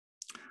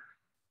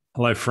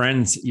Hello,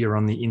 friends. You're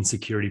on the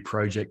Insecurity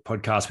Project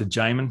podcast with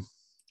Jamin.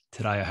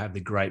 Today, I have the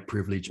great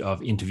privilege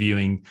of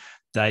interviewing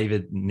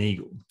David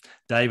Neagle.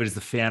 David is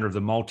the founder of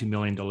the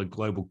multi-million-dollar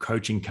global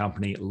coaching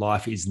company,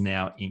 Life Is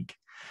Now, Inc.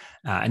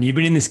 And you've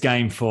been in this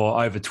game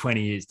for over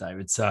 20 years,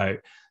 David. So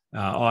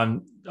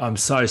I'm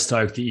so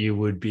stoked that you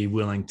would be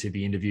willing to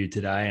be interviewed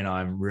today, and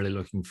I'm really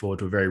looking forward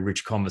to a very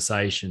rich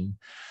conversation.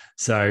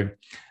 So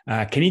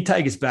can you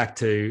take us back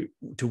to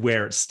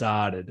where it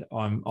started?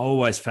 I'm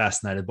always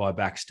fascinated by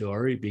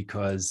backstory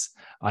because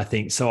I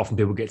think so often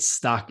people get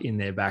stuck in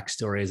their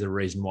backstory as a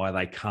reason why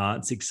they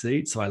can't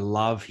succeed. So I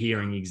love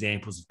hearing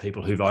examples of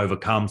people who've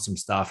overcome some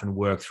stuff and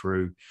worked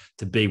through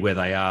to be where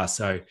they are.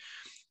 So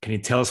can you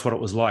tell us what it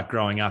was like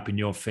growing up in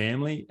your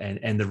family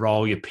and the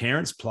role your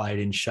parents played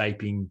in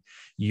shaping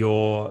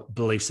your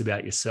beliefs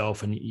about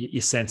yourself and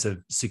your sense of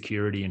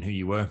security and who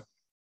you were?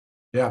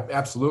 Yeah,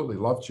 absolutely.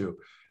 Love to.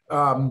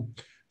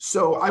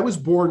 So I was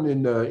born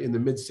in the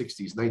mid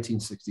 60s,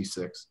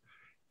 1966.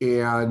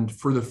 And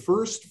for the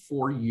first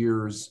 4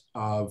 years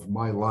of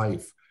my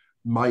life,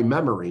 my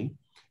memory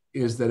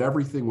is that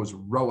everything was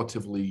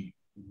relatively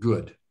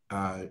good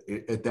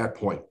at that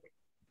point.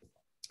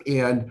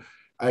 And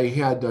I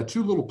had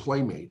two little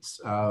playmates.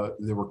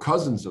 They were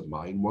cousins of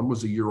mine. One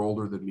was a year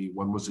older than me.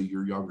 One was a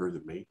year younger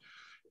than me.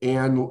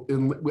 And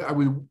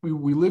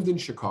we lived in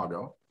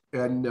Chicago.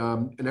 And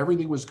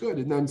everything was good.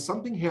 And then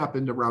something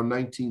happened around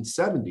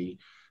 1970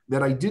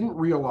 that I didn't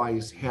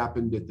realize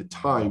happened at the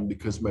time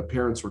because my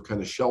parents were kind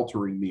of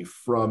sheltering me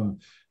from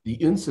the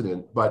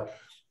incident. But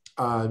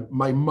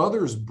my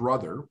mother's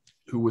brother,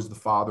 who was the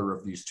father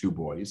of these two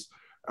boys,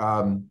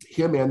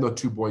 him and the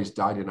two boys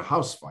died in a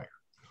house fire.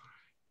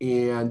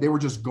 And they were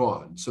just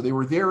gone. So they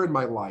were there in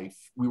my life.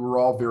 We were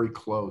all very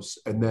close.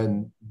 And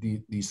then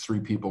these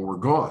three people were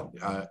gone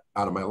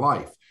out of my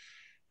life.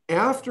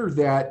 After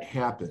that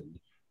happened,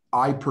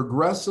 I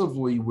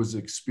progressively was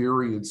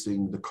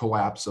experiencing the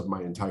collapse of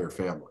my entire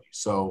family.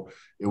 So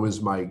it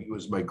was my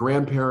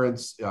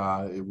grandparents,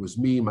 it was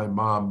me, my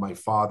mom, my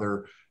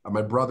father,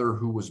 my brother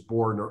who was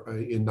born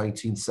in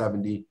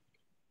 1970,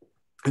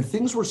 and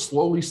things were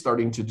slowly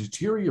starting to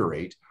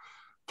deteriorate.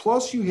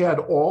 Plus, you had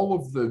all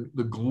of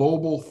the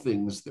global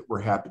things that were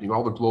happening,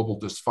 all the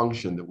global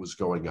dysfunction that was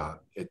going on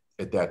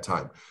at that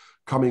time,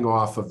 coming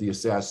off of the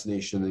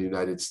assassination in the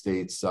United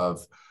States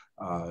of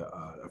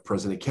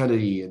President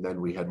Kennedy, and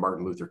then we had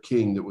Martin Luther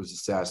King that was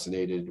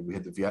assassinated, and we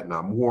had the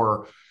Vietnam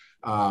War.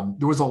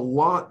 There was a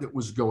lot that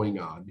was going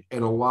on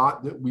and a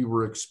lot that we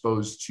were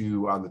exposed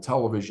to on the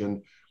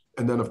television.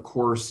 And then, of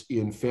course,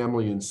 in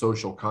family and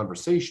social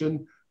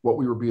conversation, what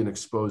we were being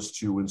exposed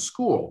to in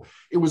school.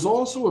 It was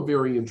also a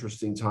very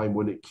interesting time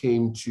when it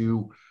came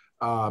to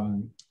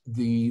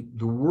the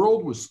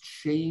world was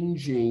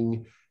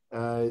changing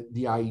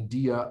the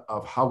idea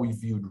of how we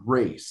viewed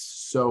race.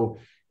 So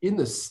in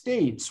the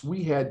States,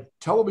 we had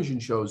television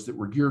shows that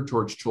were geared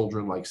towards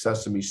children like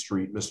Sesame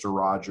Street, Mr.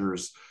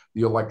 Rogers,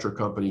 The Electric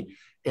Company,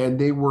 and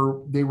they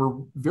were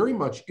very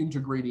much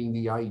integrating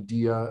the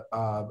idea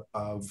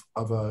of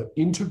an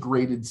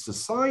integrated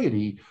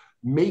society,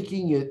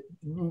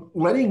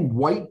 letting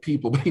white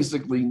people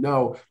basically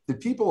know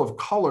that people of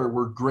color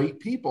were great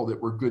people,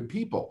 that were good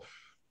people.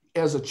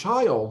 As a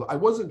child, I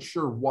wasn't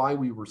sure why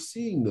we were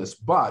seeing this,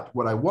 but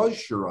what I was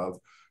sure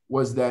of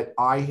was that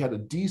I had a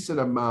decent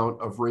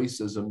amount of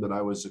racism that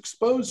I was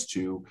exposed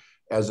to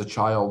as a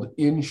child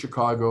in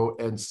Chicago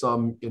and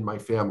some in my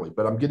family.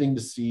 But I'm getting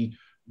to see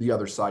the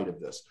other side of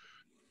this.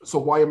 So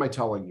why am I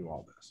telling you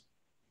all this?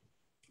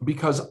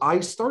 Because I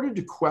started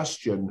to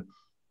question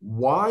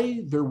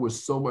why there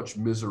was so much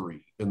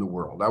misery in the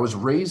world. I was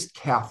raised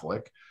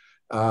Catholic.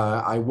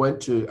 I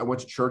went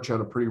to church on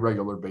a pretty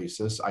regular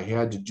basis. I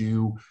had to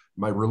do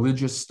my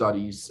religious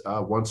studies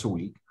once a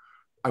week.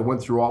 I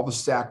went through all the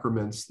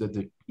sacraments that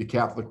the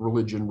Catholic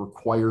religion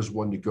requires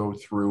one to go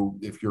through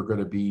if you're going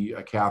to be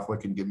a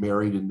Catholic and get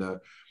married in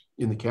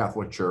the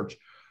Catholic Church.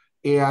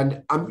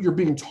 And you're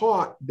being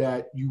taught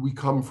that we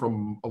come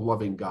from a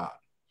loving God.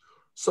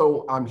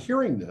 So I'm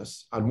hearing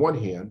this on one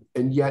hand,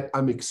 and yet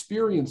I'm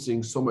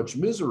experiencing so much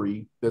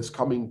misery that's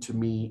coming to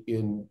me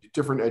in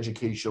different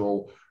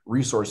educational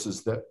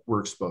resources that we're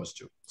exposed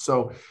to.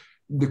 So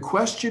the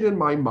question in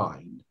my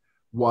mind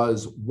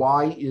was,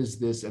 why is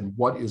this and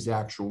what is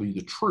actually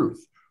the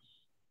truth?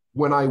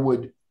 When I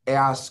would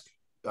ask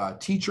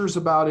teachers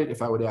about it,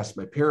 if I would ask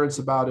my parents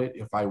about it,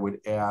 if I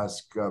would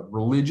ask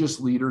religious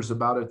leaders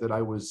about it that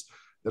I was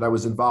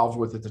involved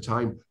with at the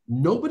time,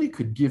 nobody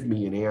could give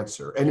me an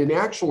answer. And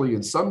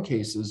in some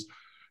cases,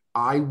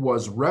 I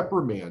was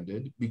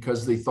reprimanded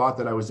because they thought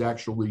that I was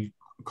actually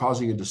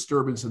causing a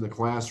disturbance in the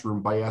classroom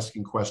by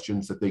asking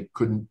questions that they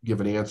couldn't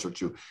give an answer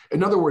to.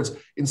 In other words,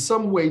 in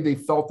some way, they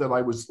felt that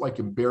I was like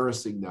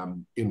embarrassing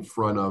them in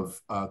front of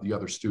the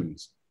other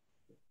students.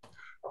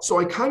 So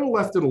I kind of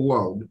left it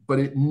alone, but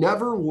it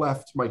never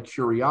left my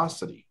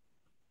curiosity.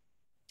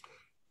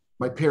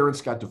 My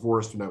parents got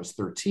divorced when I was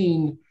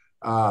 13.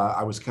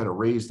 I was kind of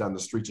raised on the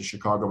streets of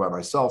Chicago by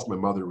myself. My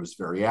mother was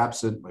very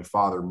absent. My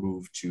father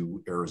moved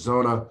to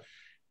Arizona.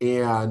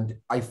 And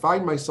I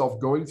find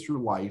myself going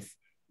through life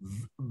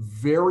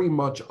very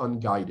much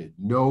unguided,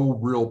 no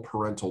real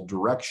parental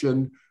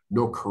direction,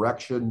 no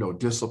correction, no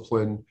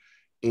discipline.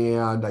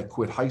 And I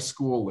quit high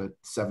school at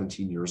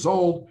 17 years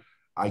old.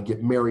 I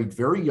get married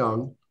very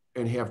young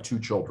and have 2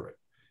 children.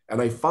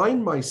 And I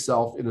find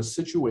myself in a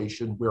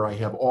situation where I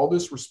have all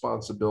this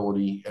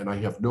responsibility and I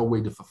have no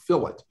way to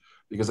fulfill it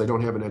because I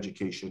don't have an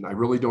education. I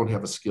really don't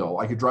have a skill.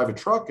 I could drive a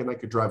truck and I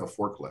could drive a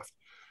forklift.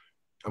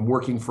 I'm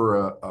working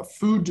for a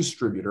food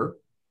distributor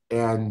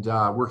and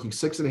working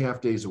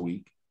 6.5 days a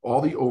week,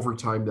 all the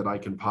overtime that I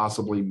can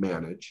possibly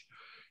manage.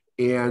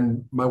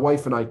 And my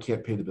wife and I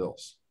can't pay the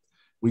bills.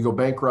 We go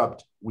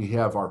bankrupt. We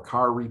have our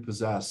car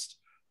repossessed.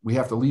 We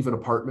have to leave an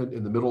apartment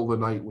in the middle of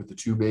the night with the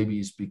 2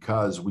 babies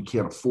because we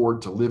can't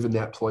afford to live in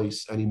that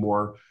place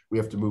anymore. We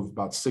have to move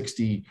about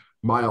 60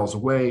 miles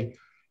away.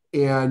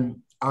 And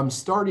I'm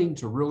starting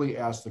to really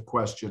ask the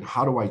question,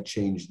 how do I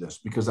change this?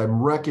 Because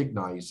I'm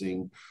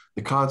recognizing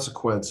the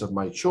consequence of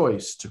my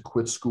choice to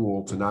quit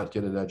school, to not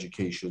get an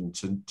education,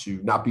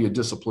 to not be a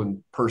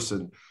disciplined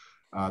person,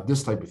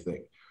 this type of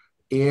thing.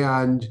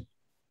 And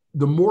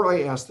the more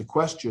I ask the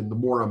question, the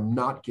more I'm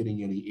not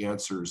getting any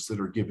answers that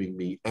are giving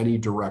me any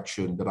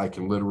direction that I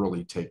can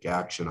literally take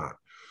action on.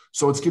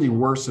 So it's getting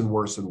worse and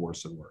worse and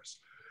worse and worse.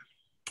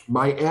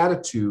 My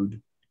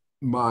attitude,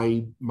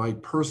 my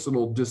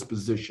personal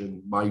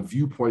disposition, my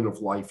viewpoint of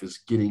life is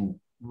getting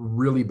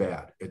really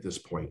bad at this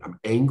point. I'm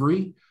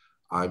angry,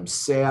 I'm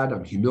sad,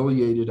 I'm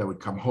humiliated. I would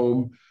come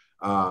home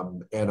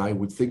and I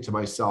would think to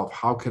myself,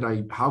 how could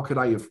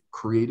I have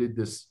created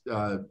this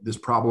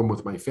problem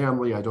with my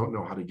family? I don't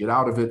know how to get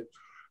out of it.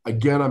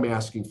 Again, I'm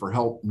asking for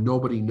help.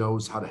 Nobody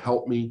knows how to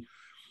help me.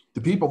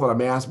 The people that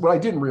I'm asking, what I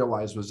didn't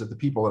realize was that the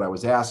people that I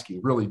was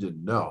asking really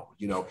didn't know.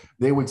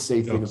 They would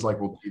say things like,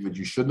 well, David,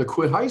 you shouldn't have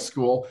quit high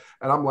school.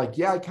 And I'm like,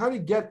 yeah, I kind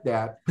of get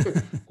that.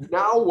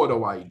 Now what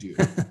do I do?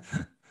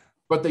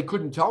 But they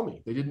couldn't tell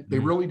me. They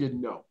really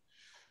didn't know.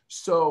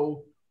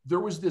 So there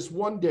was this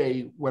one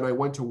day when I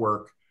went to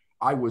work,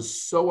 I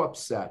was so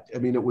upset. I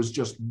mean, it was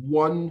just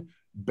one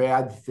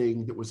bad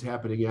thing that was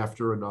happening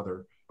after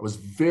another. I was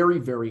very,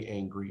 very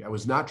angry. I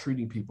was not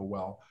treating people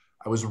well.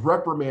 I was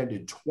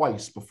reprimanded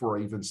twice before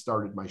I even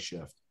started my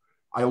shift.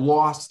 I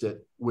lost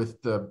it with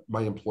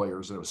my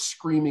employers, and I was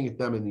screaming at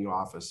them in the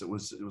office. It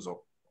was a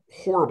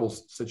horrible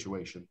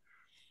situation.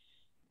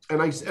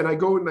 And I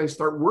go and I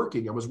start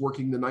working. I was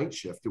working the night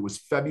shift. It was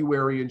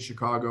February in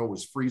Chicago. It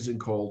was freezing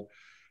cold.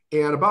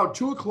 And about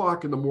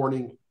 2:00 in the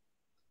morning,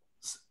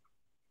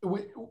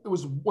 it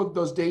was one of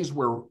those days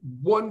where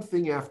one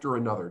thing after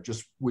another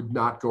just would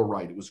not go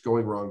right. It was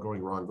going wrong,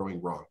 going wrong, going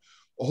wrong.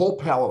 A whole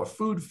pallet of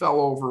food fell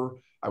over.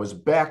 I was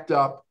backed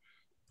up,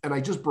 and I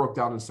just broke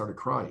down and started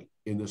crying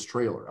in this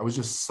trailer. I was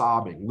just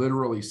sobbing,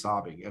 literally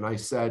sobbing. And I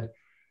said,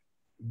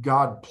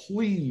 God,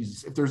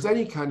 please, if there's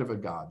any kind of a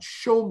God,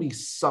 show me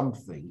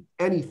something,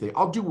 anything.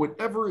 I'll do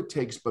whatever it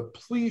takes, but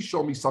please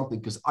show me something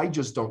because I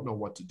just don't know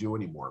what to do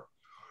anymore.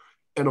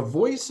 And a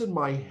voice in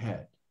my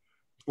head,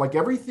 like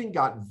everything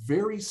got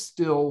very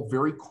still,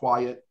 very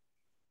quiet.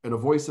 And a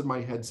voice in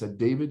my head said,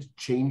 David,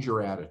 change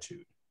your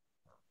attitude.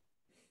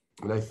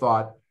 And I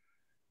thought,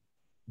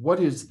 what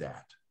is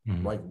that?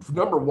 Mm-hmm. Like,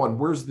 number one,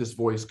 where's this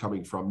voice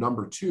coming from?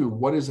 Number two,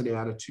 what is an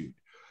attitude?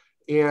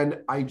 And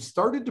I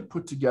started to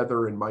put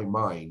together in my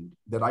mind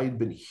that I had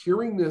been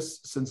hearing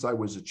this since I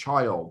was a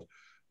child,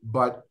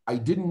 but I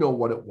didn't know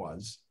what it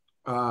was.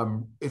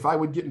 If I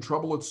would get in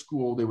trouble at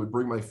school, they would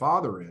bring my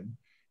father in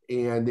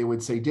and they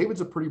would say,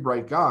 David's a pretty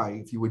bright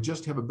guy. If he would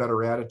just have a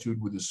better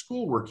attitude with his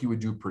schoolwork, he would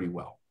do pretty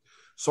well.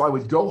 So I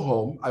would go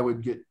home, I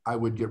would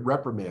get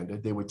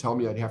reprimanded. They would tell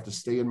me I'd have to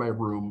stay in my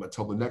room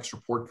until the next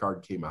report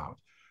card came out.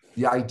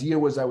 The idea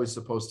was I was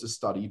supposed to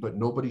study, but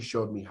nobody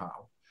showed me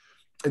how.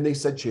 And they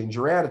said, change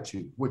your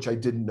attitude, which I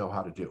didn't know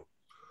how to do.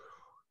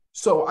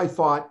 So I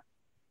thought,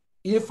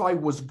 if I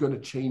was going to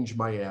change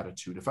my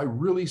attitude, if I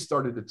really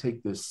started to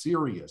take this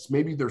serious,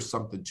 maybe there's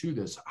something to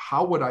this.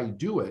 How would I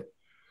do it?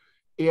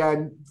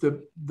 And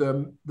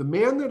the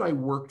man that I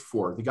worked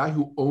for, the guy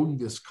who owned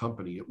this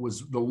company, it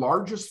was the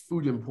largest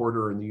food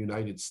importer in the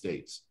United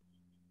States.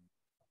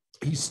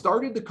 He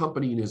started the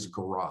company in his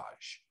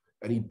garage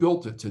and he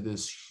built it to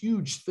this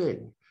huge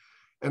thing.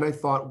 And I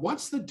thought,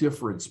 what's the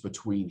difference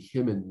between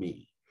him and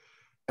me?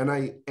 And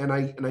I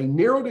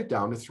narrowed it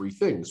down to three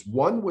things.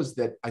 One was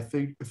that I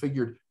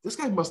figured this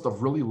guy must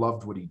have really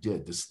loved what he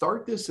did. To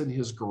start this in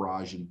his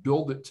garage and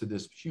build it to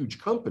this huge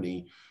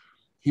company,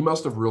 he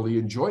must have really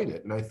enjoyed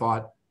it. And I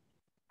thought,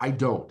 I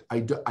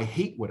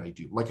hate what I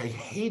do. Like I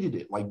hated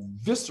it, like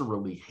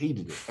viscerally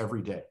hated it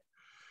every day.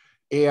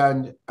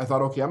 And I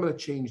thought, okay, I'm going to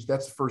change.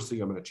 That's the first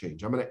thing I'm going to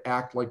change. I'm going to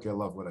act like I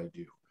love what I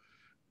do.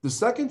 The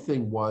second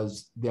thing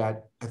was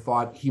that I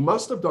thought he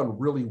must have done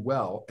really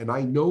well. And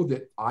I know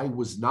that I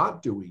was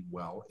not doing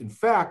well. In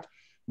fact,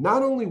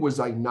 not only was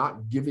I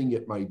not giving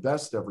it my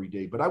best every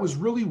day, but I was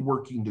really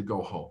working to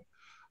go home.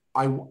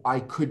 I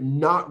could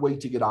not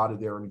wait to get out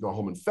of there and go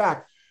home. In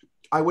fact,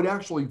 I would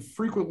actually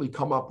frequently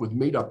come up with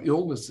made up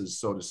illnesses,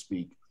 so to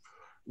speak,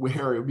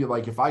 where it would be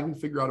like, if I can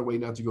figure out a way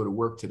not to go to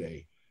work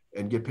today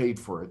and get paid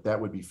for it,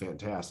 that would be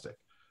fantastic.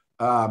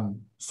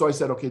 So I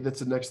said, okay,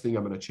 that's the next thing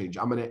I'm going to change.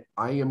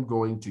 I am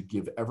going to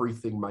give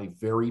everything my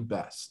very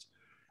best,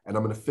 and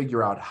I'm going to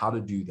figure out how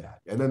to do that.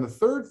 And then the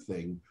third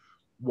thing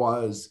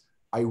was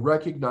I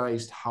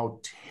recognized how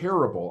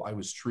terrible I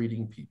was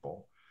treating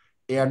people.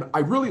 And I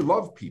really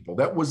love people.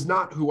 That was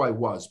not who I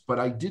was, but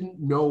I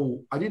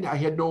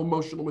had no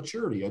emotional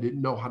maturity. I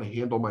didn't know how to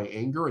handle my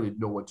anger. I didn't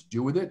know what to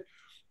do with it.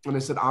 And I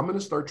said, I'm going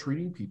to start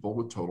treating people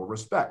with total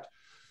respect.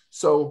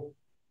 So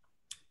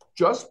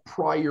just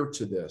prior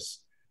to this,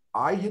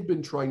 I had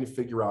been trying to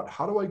figure out,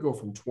 how do I go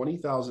from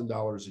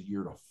 $20,000 a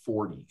year to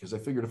 40? Because I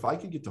figured if I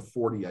could get to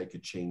 40, I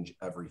could change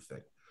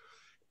everything.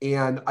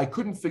 And I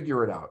couldn't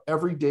figure it out.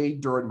 Every day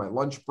during my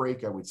lunch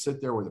break, I would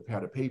sit there with a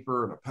pad of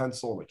paper and a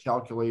pencil and a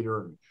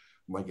calculator. And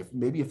I'm like,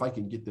 if I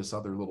can get this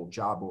other little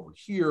job over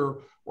here,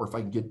 or if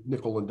I can get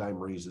nickel and dime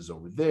raises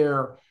over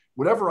there,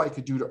 whatever I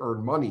could do to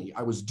earn money,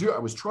 I was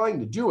trying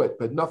to do it,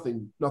 but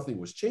nothing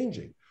was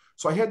changing.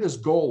 So I had this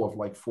goal of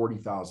like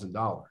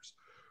 $40,000.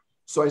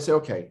 So I say,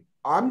 okay,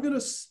 I'm going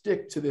to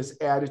stick to this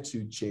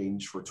attitude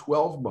change for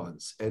 12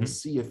 months and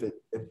see if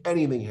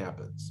anything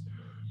happens.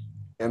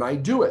 And I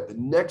do it. The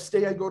next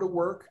day I go to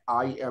work,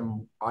 I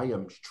am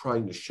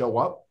trying to show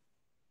up,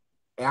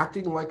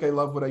 acting like I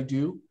love what I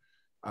do,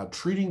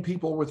 treating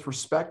people with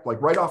respect,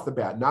 like right off the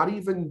bat, not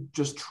even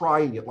just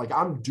trying it, like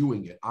I'm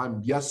doing it.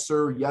 I'm yes,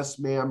 sir, yes,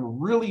 ma'am,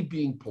 really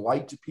being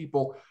polite to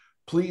people,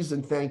 please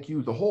and thank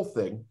you, the whole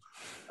thing.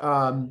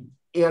 And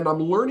I'm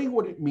learning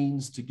what it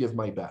means to give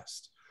my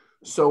best.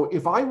 So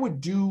if I would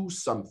do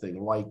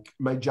something like,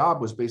 my job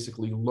was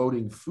basically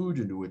loading food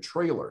into a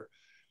trailer,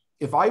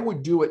 if I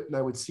would do it and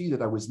I would see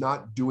that I was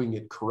not doing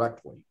it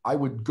correctly, I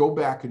would go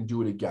back and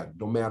do it again,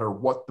 no matter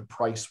what the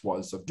price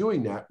was of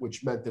doing that,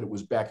 which meant that it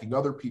was backing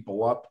other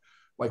people up.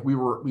 Like we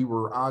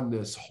were on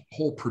this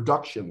whole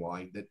production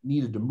line that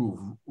needed to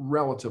move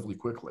relatively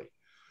quickly.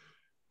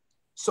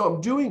 So I'm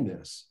doing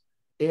this.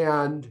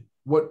 And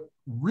what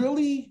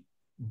really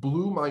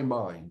blew my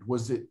mind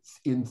was that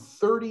in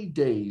 30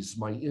 days,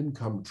 my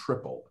income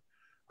tripled.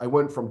 I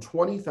went from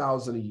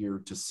 20,000 a year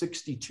to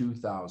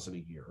 62,000 a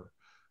year.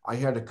 I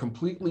had a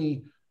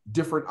completely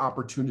different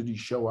opportunity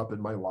show up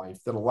in my life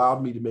that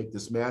allowed me to make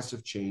this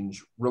massive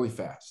change really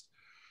fast.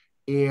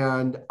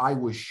 And I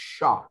was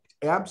shocked,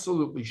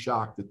 absolutely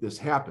shocked that this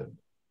happened.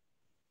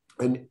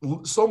 And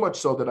so much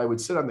so that I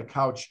would sit on the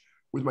couch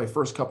with my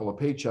first couple of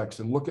paychecks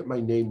and look at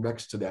my name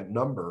next to that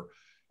number.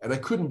 And I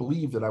couldn't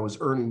believe that I was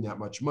earning that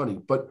much money.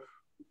 But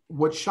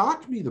what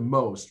shocked me the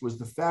most was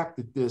the fact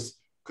that this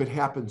could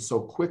happen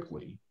so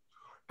quickly.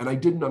 And I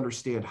didn't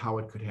understand how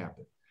it could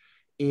happen.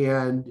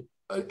 And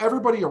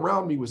everybody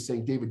around me was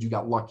saying, David, you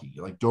got lucky.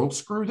 Like, don't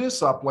screw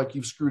this up like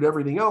you've screwed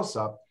everything else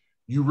up.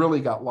 You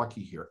really got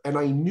lucky here. And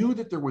I knew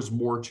that there was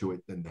more to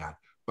it than that,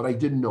 but I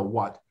didn't know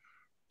what.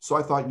 So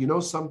I thought, you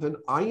know something,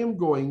 I am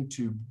going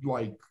to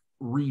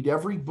read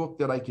every book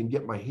that I can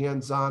get my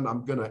hands on.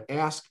 I'm going to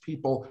ask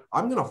people,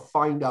 I'm going to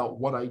find out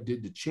what I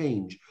did to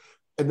change,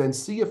 and then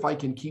see if I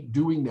can keep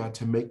doing that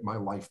to make my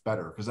life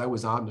better, because I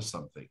was onto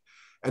something.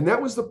 And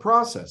that was the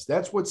process.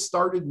 That's what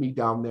started me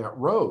down that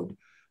road.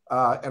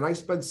 And I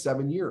spent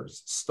 7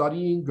 years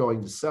studying,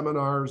 going to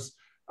seminars,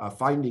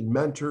 finding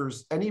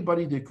mentors,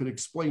 anybody that could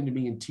explain to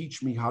me and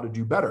teach me how to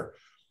do better.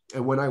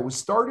 And when I was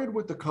started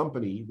with the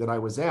company that I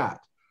was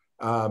at,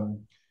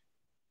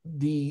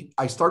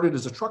 I started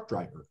as a truck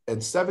driver.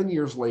 And 7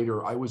 years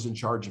later, I was in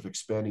charge of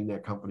expanding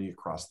that company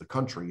across the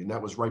country. And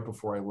that was right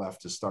before I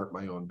left to start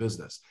my own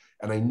business.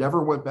 And I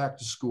never went back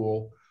to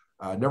school,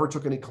 never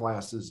took any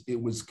classes.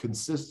 It was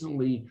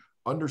consistently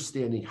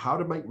understanding how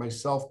to make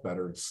myself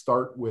better and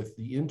start with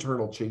the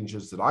internal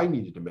changes that I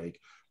needed to make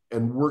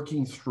and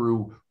working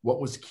through what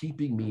was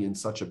keeping me in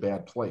such a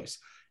bad place.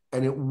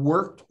 And it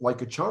worked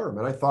like a charm.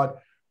 And I thought,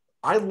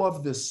 I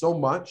love this so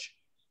much.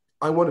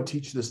 I want to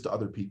teach this to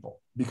other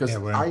people, because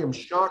I am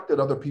shocked that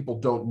other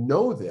people don't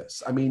know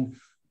this. I mean,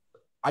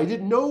 I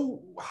didn't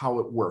know how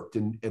it worked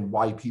and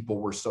why people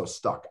were so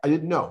stuck. I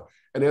didn't know.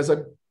 And as I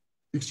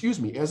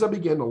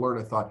began to learn,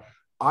 I thought,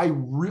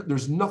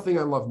 there's nothing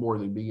I love more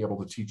than being able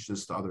to teach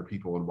this to other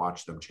people and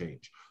watch them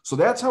change. So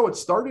that's how it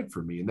started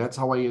for me. And that's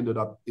how I ended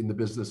up in the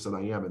business that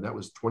I am. And that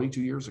was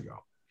 22 years ago.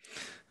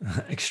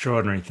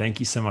 Extraordinary. Thank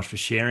you so much for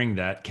sharing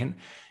that. Can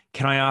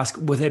I ask,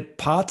 were there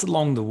parts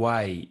along the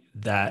way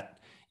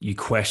that you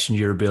questioned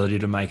your ability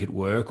to make it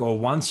work? Or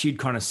once you'd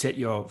kind of set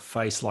your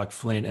face like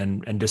flint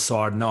and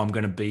decide, no, I'm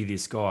going to be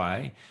this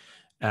guy,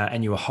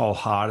 and you were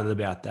wholehearted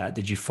about that,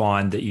 did you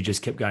find that you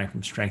just kept going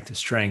from strength to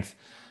strength?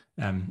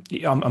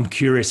 I'm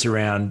curious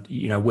around,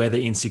 whether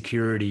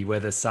insecurity,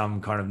 whether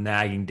some kind of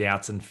nagging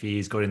doubts and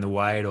fears got in the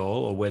way at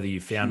all, or whether you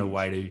found a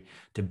way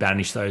to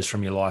banish those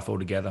from your life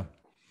altogether.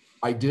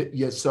 I did.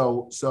 Yeah.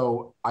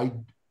 So I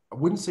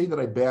wouldn't say that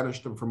I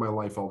banished them from my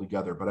life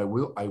altogether, but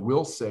I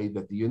will say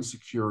that the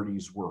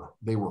insecurities were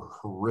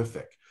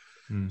horrific.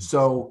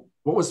 So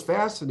what was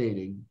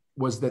fascinating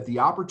was that the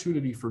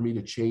opportunity for me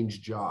to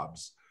change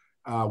jobs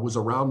was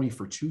around me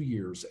for 2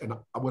 years. And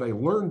what I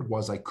learned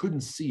was I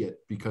couldn't see it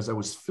because I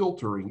was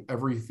filtering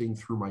everything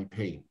through my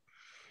pain.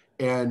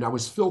 And I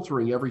was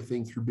filtering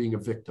everything through being a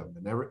victim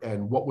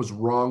and what was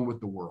wrong with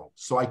the world.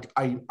 So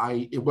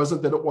it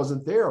wasn't that it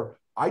wasn't there.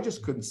 I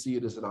just couldn't see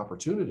it as an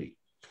opportunity.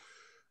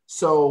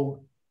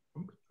 So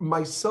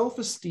my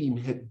self-esteem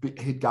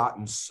had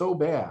gotten so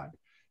bad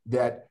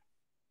that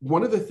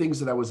one of the things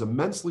that I was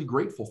immensely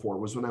grateful for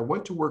was when I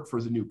went to work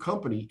for the new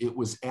company, it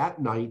was at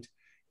night.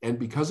 And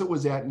because it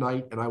was at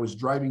night and I was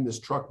driving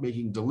this truck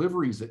making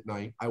deliveries at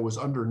night, I was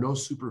under no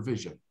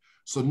supervision.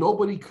 So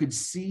nobody could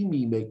see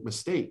me make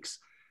mistakes.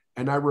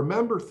 And I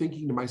remember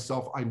thinking to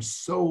myself, I'm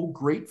so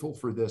grateful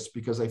for this,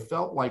 because I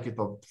felt like at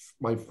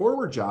my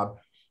former job,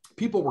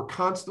 people were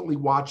constantly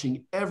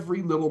watching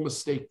every little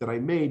mistake that I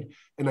made,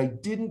 and I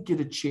didn't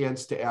get a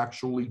chance to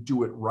actually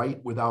do it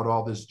right without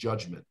all this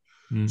judgment.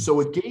 So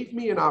it gave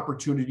me an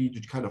opportunity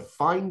to kind of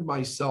find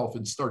myself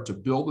and start to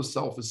build a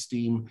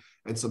self-esteem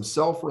and some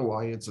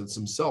self-reliance and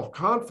some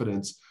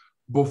self-confidence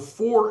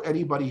before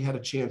anybody had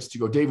a chance to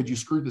go, David, you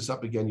screwed this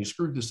up again. You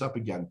screwed this up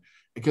again.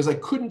 Because I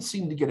couldn't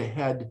seem to get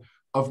ahead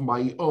of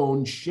my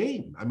own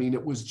shame. I mean,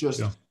 it was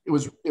just, it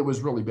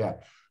was really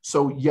bad.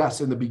 So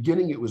yes, in the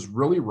beginning, it was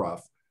really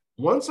rough.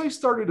 Once I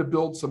started to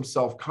build some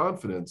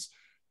self-confidence,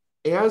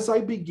 as I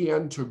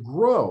began to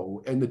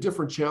grow and the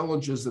different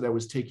challenges that I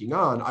was taking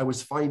on, I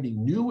was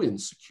finding new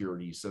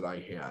insecurities that I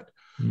had,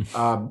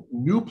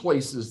 new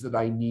places that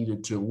I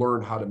needed to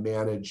learn how to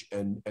manage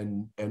and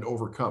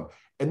overcome.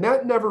 And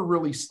that never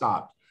really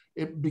stopped,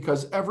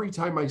 because every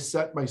time I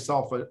set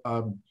myself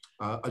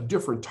a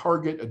different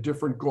target, a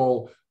different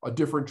goal, a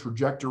different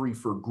trajectory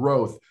for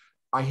growth,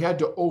 I had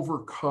to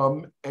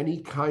overcome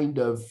any kind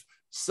of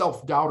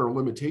self-doubt or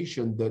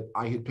limitation that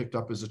I had picked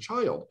up as a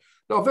child.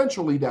 Now,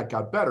 eventually that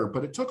got better,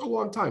 but it took a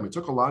long time. It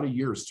took a lot of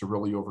years to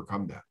really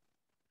overcome that.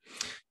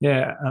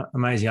 Yeah,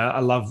 amazing. I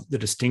love the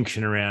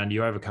distinction around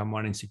you overcome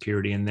one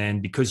insecurity, and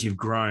then because you've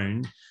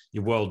grown,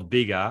 your world's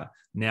bigger.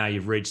 Now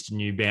you've reached a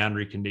new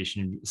boundary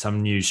condition,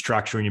 some new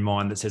structure in your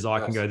mind that says,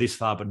 I can go this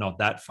far, but not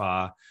that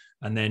far.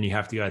 And then you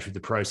have to go through the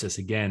process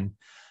again.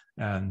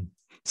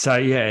 So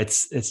yeah,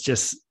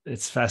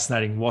 it's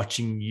fascinating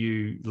watching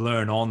you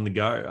learn on the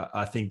go.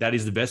 I think that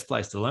is the best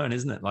place to learn,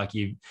 isn't it? Like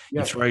you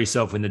throw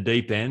yourself in the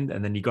deep end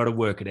and then you got to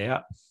work it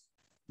out.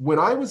 When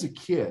I was a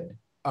kid,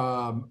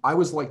 I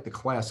was like the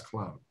class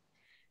clown.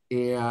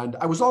 And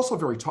I was also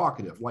very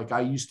talkative. Like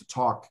I used to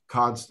talk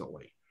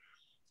constantly.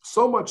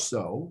 So much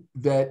so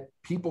that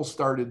people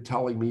started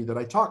telling me that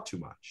I talked too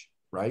much,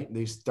 right?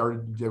 They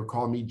were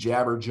calling me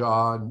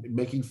jabberjaw and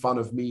making fun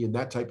of me and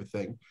that type of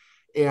thing.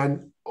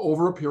 And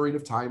over a period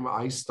of time,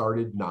 I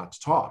started not to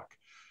talk.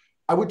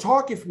 I would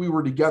talk if we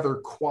were together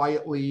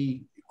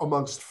quietly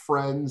amongst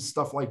friends,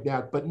 stuff like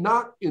that, but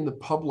not in the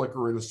public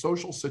or in a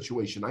social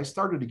situation. I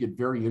started to get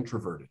very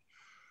introverted.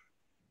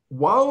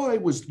 While I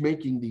was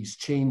making these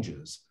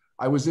changes,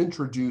 I was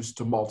introduced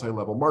to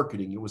multi-level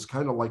marketing. It was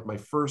kind of like my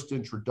first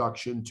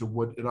introduction to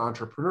what an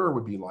entrepreneur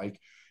would be like.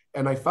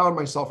 And I found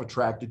myself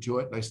attracted to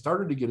it, and I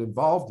started to get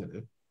involved in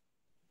it.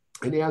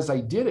 And as I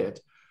did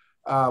it,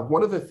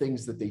 one of the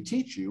things that they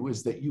teach you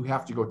is that you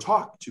have to go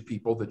talk to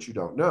people that you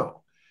don't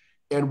know.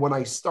 And when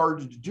I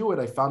started to do it,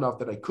 I found out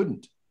that I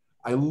couldn't.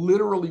 I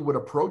literally would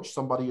approach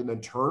somebody and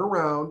then turn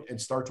around and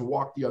start to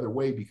walk the other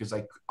way because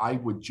I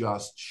would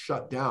just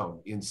shut down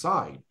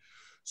inside.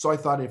 So I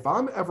thought, if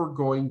I'm ever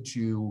going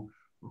to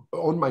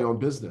own my own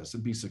business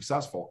and be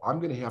successful, I'm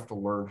going to have to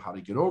learn how to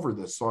get over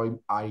this. So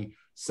I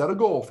set a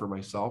goal for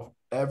myself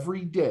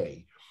every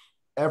day.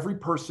 Every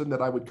person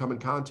that I would come in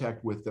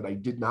contact with that I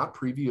did not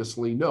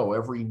previously know,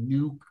 every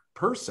new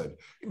person,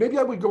 maybe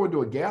I would go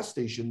into a gas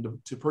station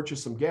to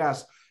purchase some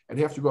gas and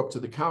have to go up to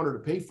the counter to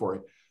pay for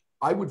it.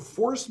 I would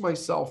force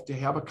myself to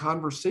have a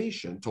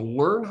conversation, to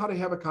learn how to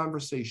have a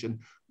conversation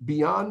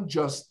beyond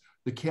just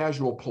the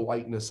casual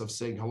politeness of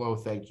saying, hello,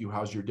 thank you,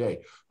 how's your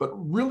day? But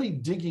really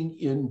digging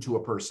into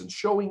a person,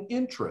 showing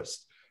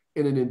interest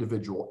in an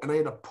individual. And I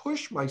had to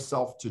push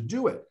myself to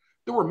do it.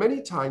 There were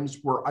many times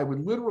where I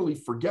would literally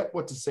forget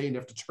what to say and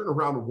have to turn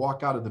around and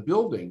walk out of the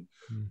building.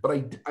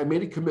 But I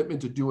made a commitment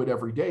to do it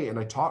every day. And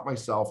I taught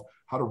myself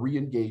how to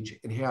re-engage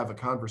and have a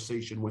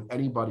conversation with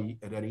anybody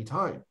at any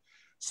time.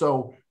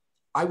 So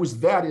I was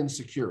that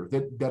insecure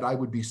that I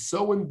would be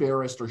so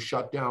embarrassed or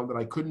shut down that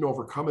I couldn't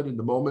overcome it in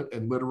the moment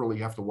and literally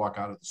have to walk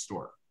out of the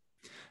store.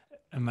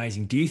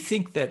 Amazing. Do you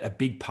think that a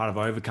big part of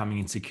overcoming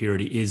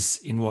insecurity is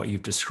in what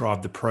you've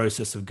described, the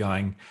process of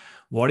going,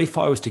 what if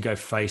I was to go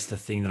face the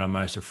thing that I'm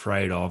most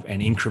afraid of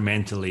and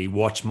incrementally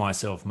watch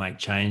myself make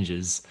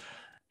changes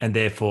and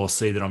therefore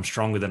see that I'm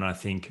stronger than I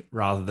think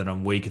rather than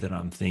I'm weaker than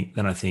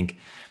I think?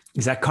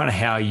 Is that kind of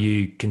how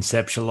you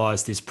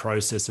conceptualize this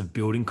process of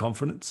building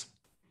confidence?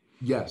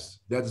 Yes,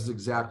 that is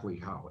exactly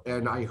how.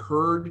 And I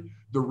heard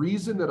the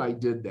reason that I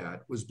did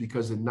that was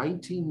because in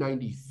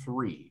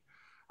 1993,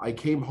 I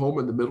came home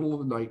in the middle of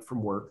the night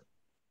from work.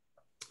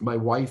 My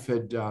wife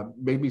had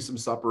made me some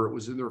supper. It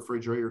was in the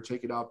refrigerator,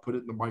 take it out, put it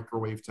in the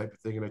microwave type of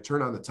thing. And I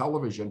turn on the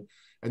television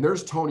and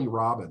there's Tony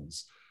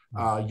Robbins,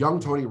 young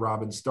Tony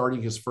Robbins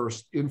starting his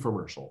first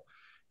infomercial.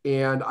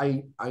 And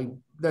I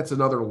that's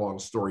another long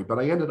story, but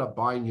I ended up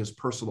buying his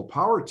personal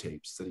power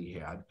tapes that he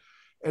had.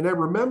 And I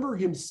remember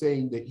him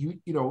saying that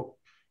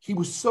he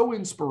was so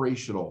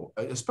inspirational,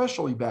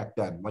 especially back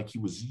then. Like, he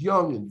was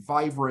young and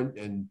vibrant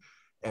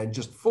and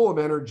just full of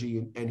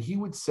energy. And he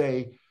would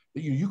say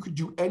that you could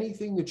do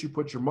anything that you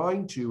put your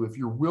mind to if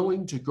you're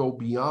willing to go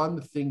beyond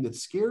the thing that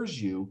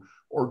scares you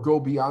or go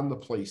beyond the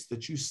place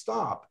that you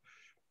stop.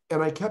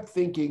 And I kept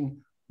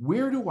thinking,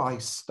 where do I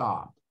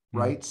stop?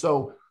 Right?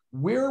 So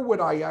where would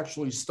I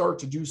actually start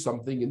to do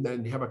something and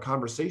then have a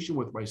conversation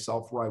with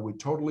myself where I would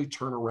totally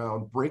turn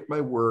around, break my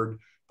word,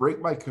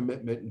 break my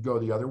commitment, and go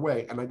the other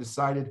way? And I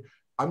decided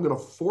I'm going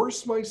to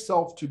force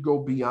myself to go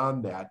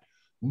beyond that,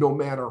 no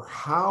matter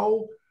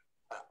how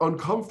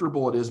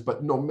uncomfortable it is,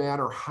 but no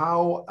matter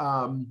how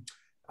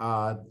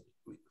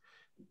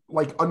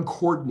like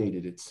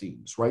uncoordinated it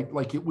seems, right?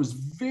 Like, it was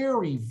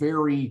very,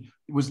 very,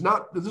 this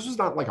was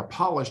not like a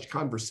polished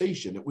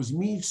conversation. It was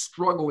me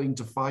struggling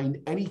to find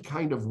any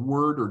kind of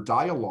word or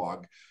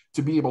dialogue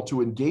to be able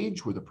to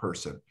engage with a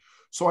person.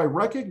 So I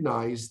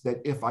recognized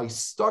that if I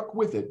stuck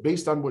with it,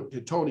 based on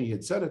what Tony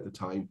had said at the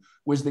time,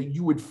 was that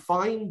you would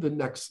find the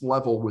next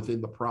level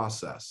within the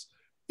process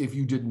if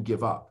you didn't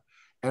give up.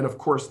 And of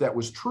course, that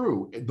was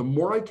true. The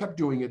more I kept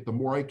doing it, the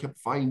more I kept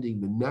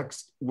finding the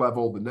next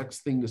level, the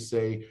next thing to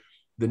say,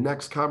 the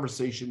next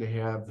conversation to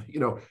have.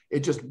 It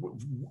just,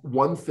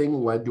 one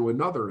thing led to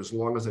another as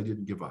long as I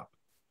didn't give up.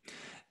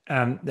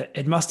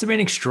 It must have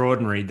been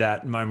extraordinary,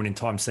 that moment in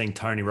time, seeing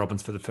Tony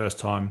Robbins for the first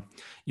time,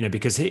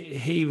 because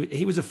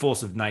he was a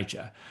force of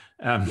nature.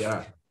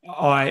 Yeah.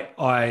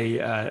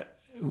 I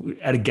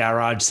at a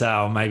garage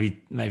sale,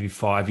 maybe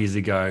 5 years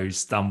ago,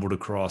 stumbled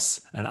across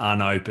an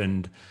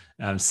unopened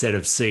set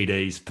of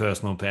CDs,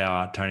 Personal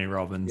Power, Tony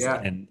Robbins.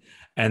 Yeah.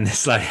 And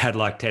this lady had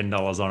like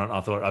 $10 on it.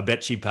 I thought, I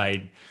bet she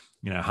paid,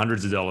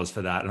 hundreds of dollars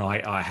for that. And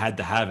I had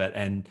to have it.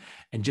 And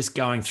just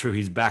going through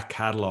his back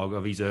catalog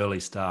of his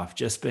early stuff,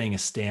 just being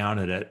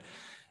astounded at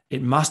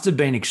it must have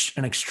been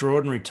an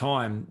extraordinary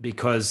time,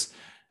 because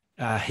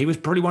he was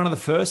probably one of the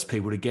first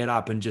people to get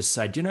up and just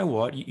say, do you know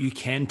what? You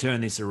can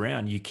turn this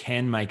around. You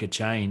can make a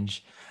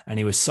change. And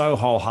he was so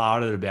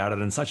wholehearted about it,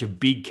 and such a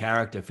big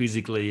character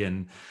physically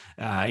and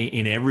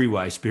in every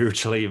way,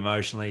 spiritually,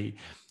 emotionally.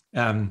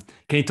 Can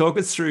you talk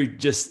us through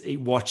just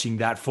watching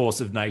that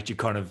force of nature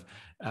kind of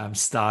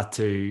start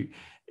to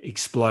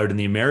explode in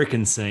the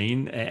American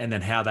scene, and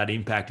then how that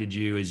impacted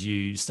you as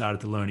you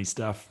started to learn his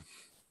stuff?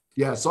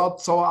 Yeah. So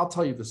I'll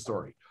tell you the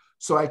story.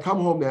 So I come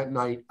home that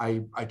night,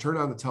 I turn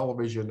on the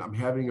television, I'm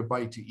having a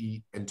bite to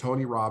eat, and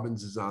Tony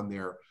Robbins is on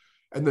there.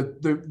 And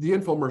the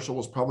infomercial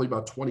was probably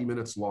about 20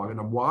 minutes long. And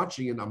I'm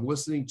watching and I'm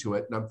listening to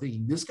it. And I'm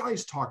thinking, this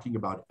guy's talking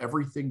about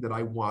everything that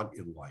I want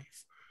in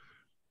life.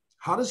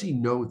 How does he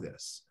know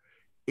this?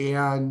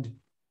 And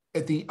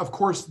of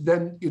course,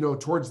 then,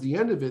 towards the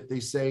end of it, they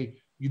say,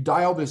 you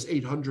dial this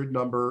 800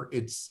 number.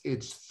 It's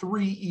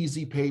 3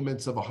 easy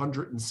payments of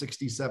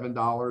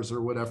 $167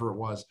 or whatever it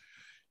was.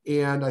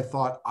 And I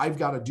thought, I've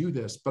got to do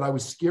this, but I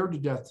was scared to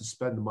death to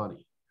spend the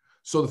money.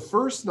 So the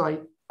first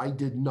night, I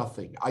did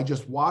nothing. I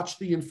just watched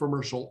the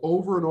infomercial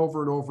over and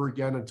over and over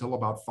again until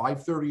about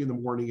 5:30 in the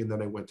morning, and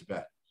then I went to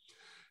bed.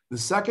 The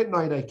second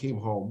night I came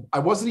home, I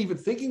wasn't even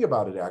thinking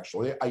about it,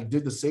 actually. I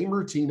did the same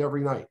routine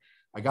every night.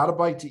 I got a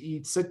bite to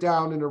eat, sit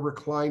down in a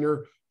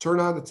recliner, turn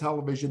on the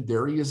television.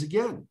 There he is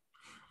again.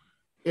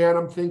 And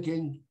I'm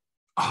thinking,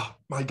 oh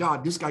my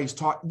God, this guy's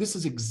talking. This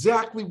is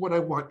exactly what I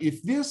want.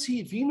 If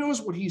he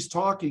knows what he's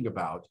talking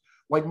about,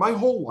 like, my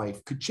whole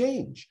life could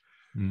change.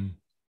 Mm.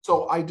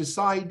 So I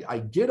decide, I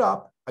get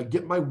up, I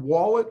get my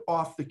wallet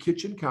off the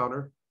kitchen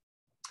counter,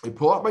 I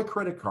pull out my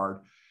credit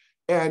card,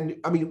 and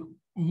I mean,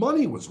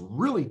 money was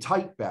really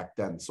tight back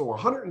then. So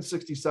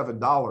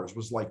 $167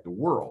 was like the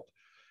world.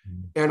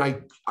 Mm.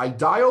 And I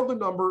dialed the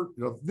number.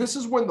 This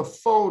is when the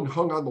phone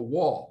hung on the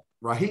wall,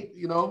 right?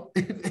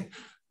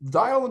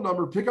 Dial the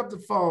number, pick up the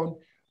phone.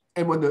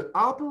 And when the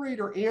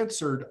operator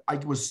answered, I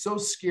was so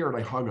scared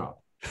I hung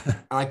up and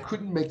I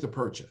couldn't make the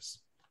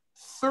purchase.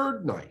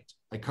 Third night,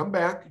 I come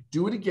back,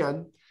 do it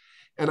again.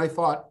 And I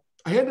thought,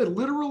 I had to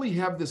literally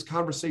have this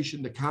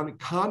conversation to kind of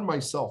con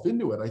myself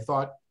into it. I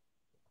thought,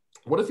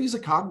 what if he's a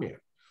con man?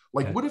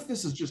 Like, yeah. What if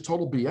this is just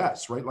total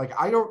BS, right? Like,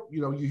 I don't,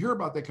 you hear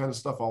about that kind of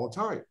stuff all the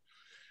time.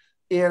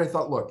 And I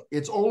thought, look,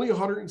 it's only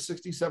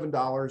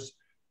 $167.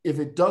 If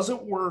it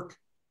doesn't work,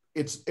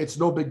 it's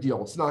no big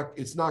deal. It's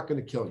not going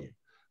to kill you.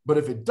 But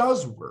if it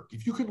does work,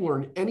 if you can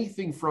learn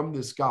anything from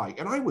this guy,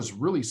 and I was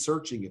really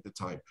searching at the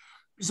time.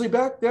 You see,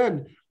 back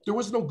then, there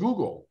was no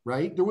Google,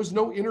 right? There was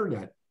no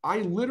internet. I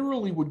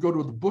literally would go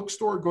to the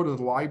bookstore, go to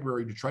the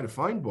library to try to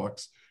find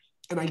books,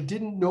 and I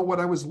didn't know what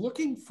I was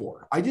looking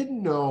for. I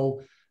didn't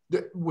know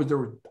there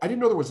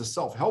was a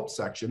self-help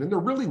section, and there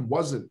really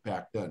wasn't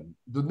back then,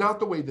 not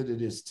the way that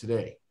it is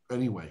today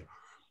anyway.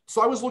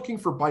 So I was looking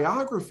for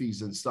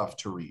biographies and stuff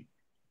to read.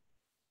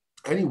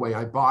 Anyway,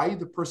 I buy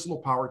the Personal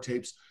Power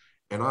tapes,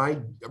 and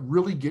I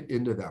really get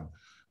into them.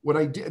 What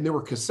I did, and they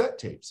were cassette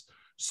tapes.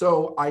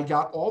 So I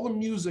got all the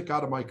music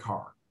out of my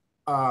car.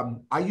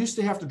 I used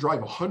to have to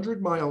drive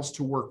 100 miles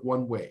to work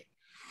one way.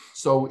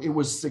 So it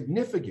was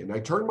significant. I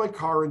turned my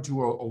car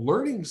into a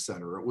learning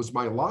center. It was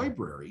my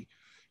library.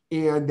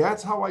 And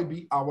that's how I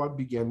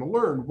began to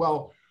learn.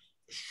 Well,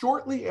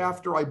 shortly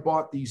after I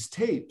bought these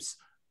tapes,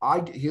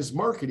 his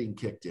marketing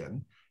kicked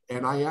in,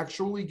 and I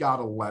actually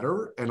got a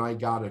letter, and I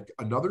got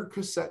another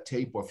cassette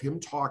tape of him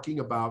talking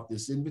about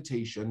this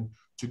invitation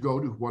to go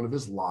to one of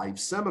his live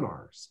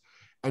seminars.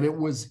 And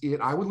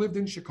I lived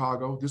in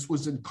Chicago. This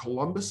was in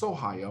Columbus,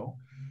 Ohio.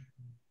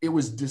 It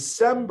was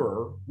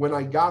December when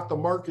I got the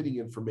marketing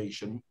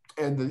information,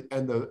 and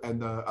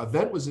the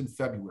event was in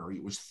February.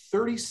 It was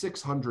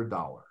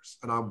 $3,600.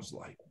 And I was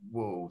like,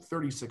 whoa,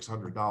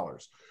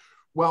 $3,600.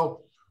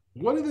 Well,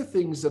 one of the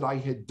things that I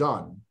had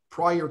done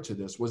prior to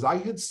this was I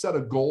had set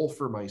a goal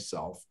for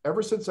myself.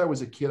 Ever since I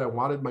was a kid, I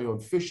wanted my own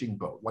fishing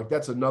boat. Like,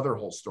 that's another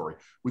whole story.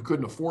 We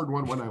couldn't afford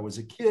one when I was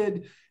a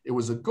kid. It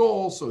was a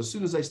goal. So as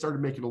soon as I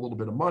started making a little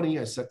bit of money,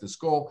 I set this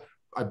goal.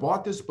 I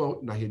bought this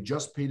boat, and I had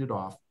just paid it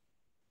off.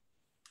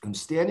 I'm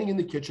standing in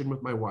the kitchen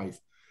with my wife,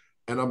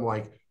 and I'm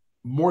like,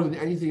 more than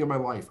anything in my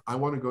life, I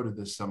want to go to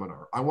this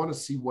seminar. I want to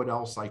see what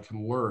else I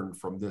can learn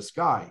from this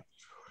guy.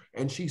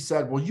 And she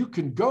said, well, you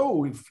can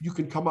go if you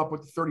can come up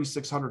with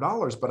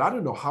 $3,600, but I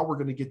don't know how we're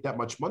going to get that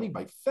much money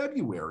by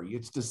February.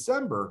 It's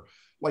December.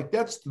 Like,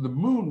 that's the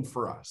moon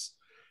for us.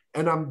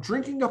 And I'm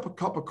drinking up a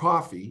cup of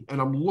coffee,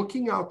 and I'm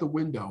looking out the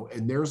window,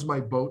 and there's my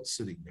boat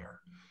sitting there.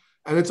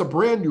 And it's a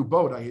brand new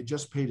boat. I had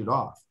just paid it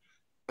off.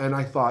 And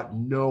I thought,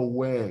 no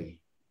way,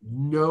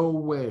 no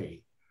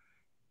way.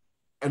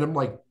 And I'm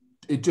like,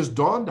 it just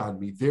dawned on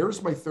me,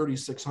 there's my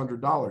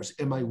 $3,600.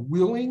 Am I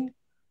willing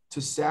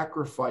to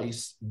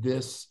sacrifice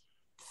this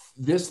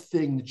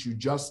thing that you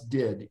just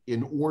did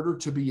in order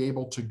to be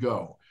able to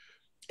go?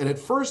 And at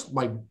first,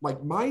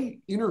 my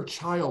inner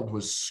child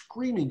was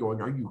screaming,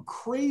 going, are you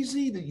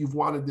crazy that you've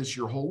wanted this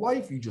your whole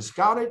life? You just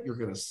got it. You're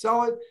going to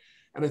sell it.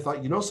 And I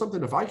thought, you know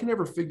something, if I can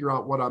ever figure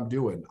out what I'm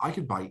doing, I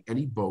could buy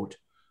any boat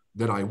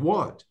that I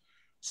want.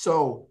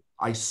 So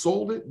I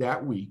sold it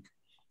that week.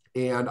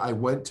 And I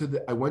went to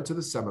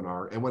the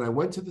seminar. And when I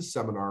went to the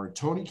seminar and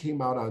Tony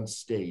came out on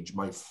stage,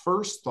 my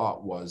first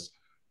thought was,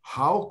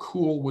 how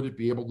cool would it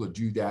be able to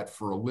do that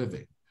for a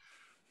living?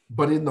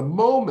 But in the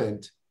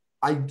moment,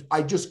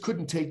 I just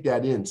couldn't take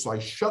that in. So I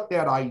shut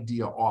that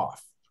idea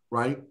off,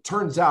 right?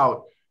 Turns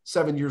out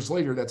 7 years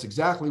later, that's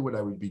exactly what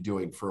I would be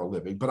doing for a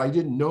living. But I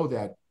didn't know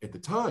that at the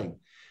time.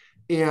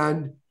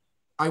 And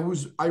I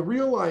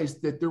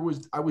realized that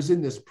I was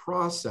in this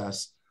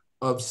process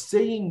of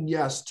saying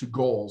yes to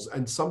goals,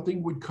 and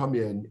something would come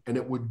in and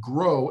it would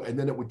grow, and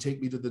then it would take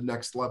me to the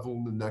next level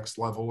and the next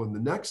level and the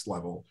next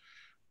level.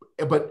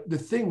 But the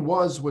thing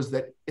was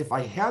that if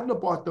I hadn't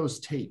bought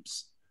those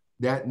tapes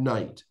that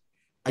night,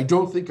 I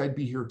don't think I'd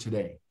be here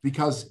today,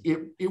 because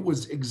it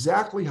was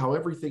exactly how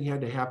everything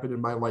had to happen in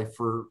my life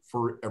for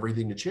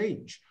everything to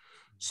change.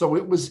 So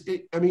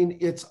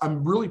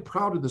I'm really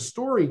proud of the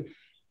story.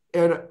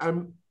 And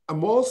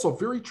I'm also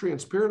very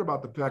transparent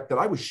about the fact that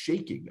I was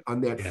shaking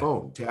on that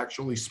phone to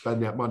actually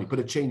spend that money, but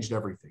it changed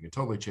everything. It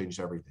totally changed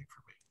everything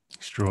for me.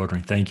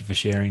 Extraordinary. Thank you for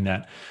sharing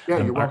that.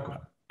 Yeah, you're welcome.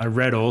 I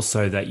read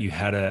also that you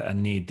had a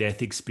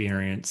near-death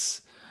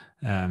experience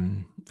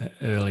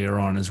earlier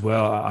on as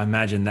well. I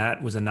imagine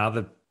that was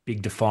another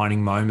big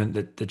defining moment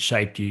that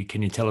shaped you.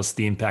 Can you tell us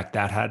the impact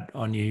that had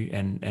on you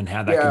and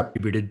how that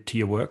contributed to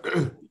your work?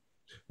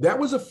 That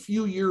was a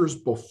few years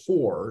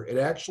before. It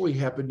actually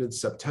happened in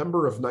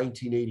September of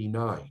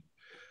 1989.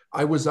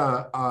 I was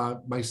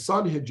my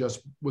son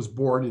was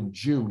born in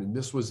June, and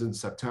this was in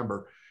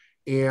September.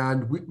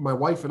 And my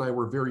wife and I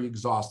were very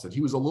exhausted.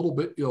 He was a little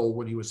bit ill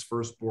when he was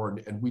first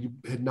born, and we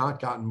had not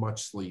gotten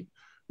much sleep.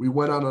 We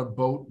went on a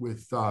boat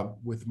with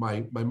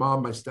my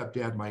mom, my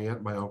stepdad, my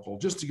aunt, my uncle,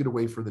 just to get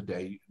away for the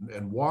day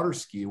and water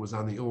ski. It was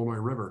on the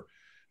Illinois River.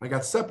 I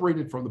got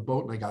separated from the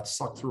boat, and I got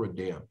sucked through a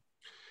dam.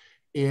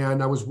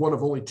 And I was one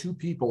of only two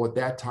people at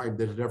that time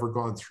that had ever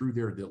gone through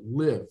there that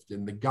lived.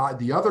 And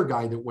the other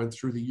guy that went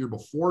through the year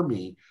before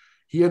me,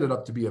 he ended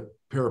up to be a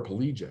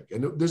paraplegic.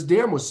 And this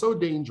dam was so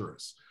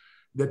dangerous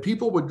that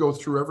people would go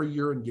through every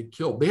year and get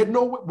killed. They had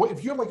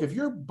if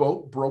your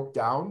boat broke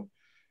down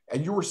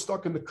and you were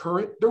stuck in the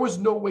current, there was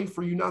no way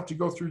for you not to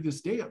go through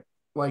this dam.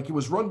 Like, it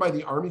was run by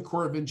the Army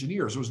Corps of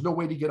Engineers. There was no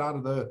way to get out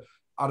of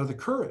the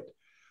current.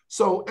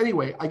 So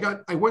anyway,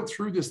 I went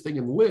through this thing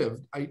and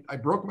lived. I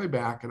broke my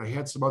back and I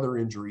had some other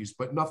injuries,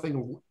 but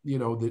nothing,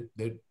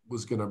 that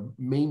was going to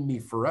maim me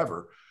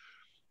forever.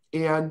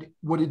 And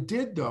what it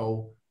did,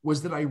 though,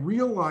 was that I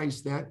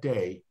realized that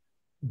day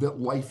that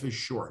life is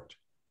short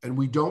and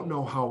we don't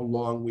know how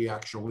long we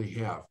actually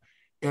have.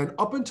 And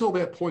up until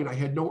that point, I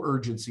had no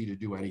urgency to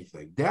do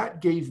anything.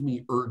 That gave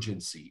me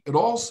urgency. It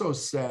also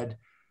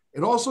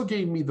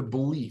gave me the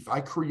belief, I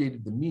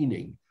created the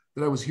meaning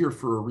that I was here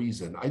for a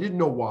reason. I didn't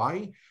know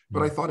why,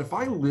 but I thought, if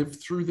I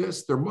lived through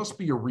this, there must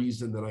be a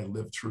reason that I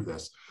lived through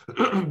this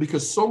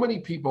because so many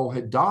people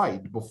had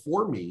died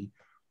before me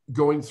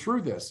going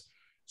through this.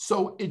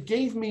 So it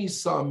gave me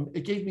some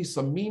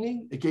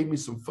meaning, it gave me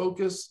some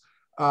focus,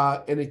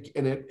 and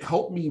it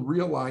helped me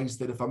realize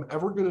that if I'm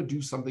ever going to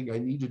do something, I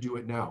need to do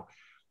it now.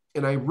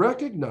 And I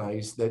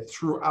recognized that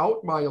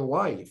throughout my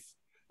life,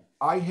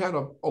 I had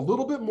a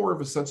little bit more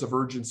of a sense of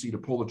urgency to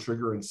pull the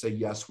trigger and say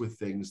yes with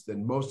things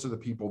than most of the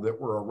people that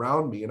were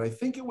around me. And I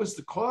think it was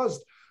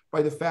caused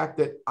by the fact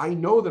that I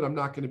know that I'm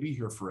not going to be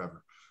here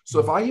forever. So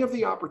if I have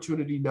the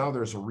opportunity now,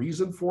 there's a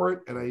reason for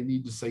it. And I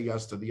need to say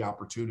yes to the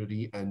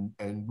opportunity and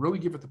really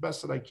give it the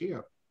best that I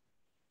can.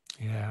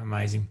 Yeah,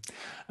 amazing.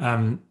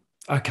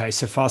 Okay,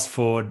 so fast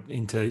forward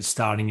into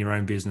starting your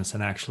own business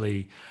and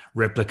actually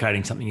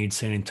replicating something you'd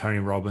seen in Tony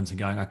Robbins and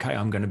going, okay,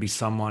 I'm going to be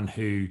someone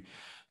who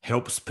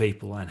helps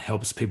people and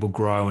helps people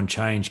grow and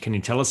change. Can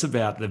you tell us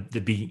about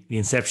the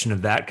inception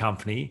of that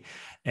company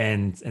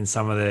and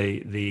some of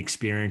the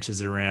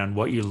experiences around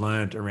what you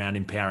learned around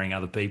empowering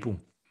other people?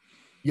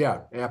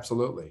 Yeah,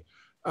 absolutely.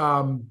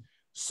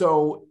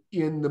 So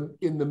in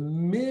the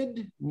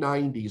mid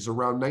 90s,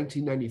 around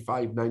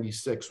 1995,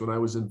 96, when I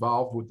was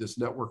involved with this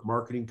network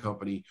marketing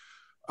company,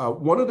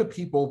 one of the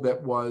people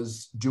that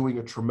was doing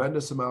a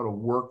tremendous amount of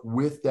work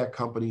with that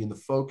company and the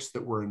folks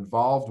that were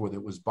involved with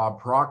it was Bob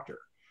Proctor.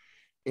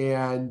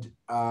 And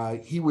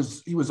he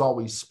was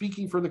always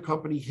speaking for the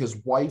company. His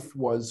wife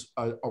was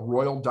a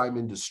Royal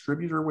Diamond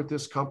distributor with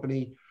this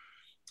company.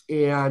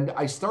 And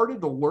I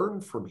started to learn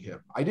from him.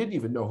 I didn't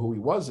even know who he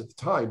was at the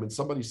time. And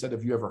somebody said,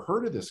 have you ever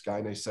heard of this guy?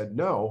 And I said,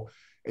 no.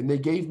 And they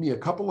gave me a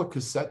couple of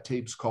cassette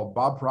tapes called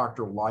Bob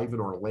Proctor Live in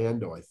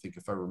Orlando, I think,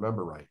 if I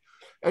remember right.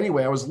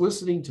 Anyway, I was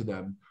listening to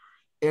them,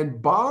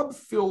 and Bob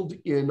filled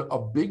in a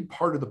big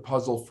part of the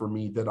puzzle for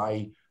me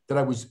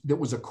that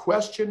was a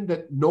question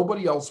that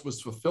nobody else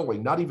was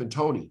fulfilling, not even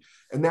Tony.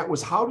 And that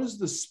was, how does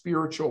the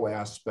spiritual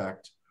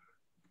aspect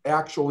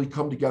actually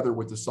come together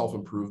with the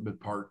self-improvement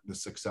part, the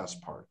success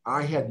part?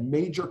 I had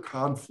major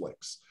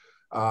conflicts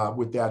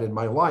with that in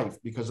my life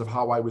because of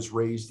how I was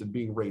raised and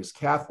being raised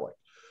Catholic.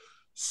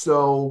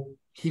 So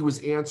he was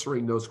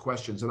answering those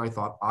questions. And I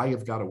thought, I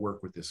have got to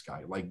work with this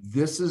guy. Like,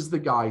 this is the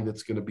guy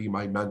that's going to be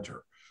my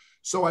mentor.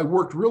 So I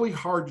worked really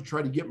hard to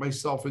try to get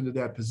myself into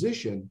that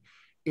position.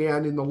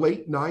 And in the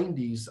late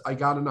 90s, I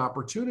got an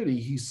opportunity.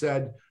 He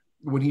said,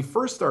 when he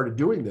first started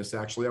doing this,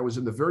 actually, I was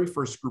in the very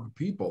first group of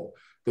people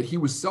that he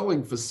was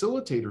selling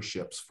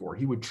facilitatorships for.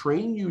 He would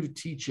train you to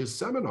teach his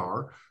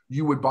seminar.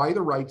 You would buy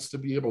the rights to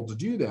be able to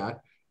do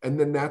that. And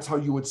then that's how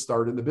you would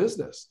start in the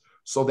business.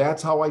 So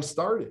that's how I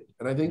started.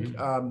 And I think,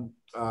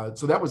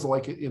 so that was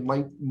like in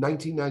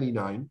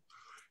 1999.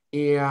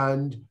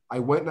 And I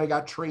went and I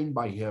got trained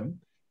by him.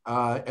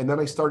 And then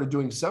I started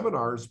doing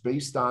seminars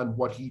based on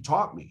what he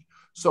taught me.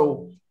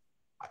 So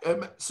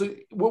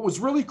what was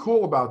really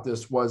cool about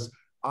this was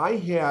I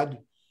had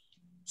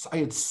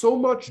so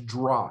much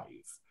drive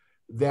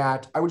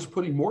that I was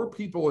putting more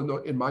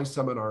people in my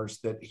seminars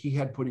that he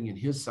had putting in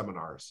his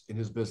seminars in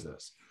his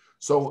business.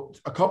 So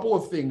a couple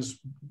of things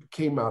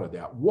came out of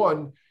that.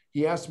 One,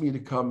 he asked me to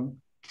come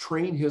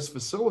train his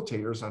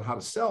facilitators on how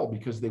to sell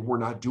because they were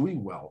not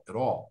doing well at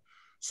all.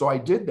 So I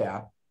did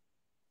that.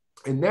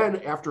 And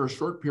then after a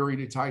short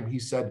period of time, he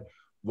said,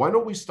 why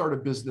don't we start a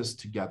business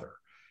together?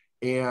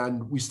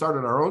 And we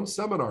started our own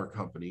seminar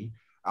company.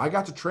 I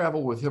got to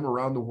travel with him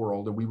around the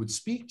world, and we would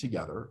speak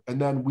together, and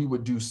then we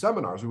would do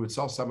seminars. We would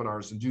sell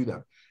seminars and do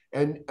them.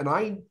 And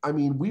I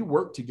mean, we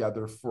worked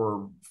together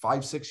for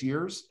 5-6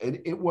 years, and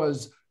it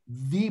was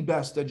the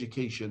best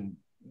education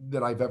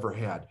that I've ever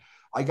had.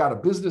 I got a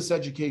business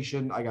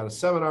education. I got a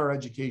seminar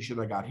education.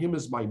 I got him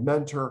as my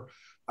mentor.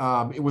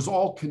 It was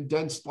all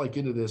condensed like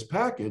into this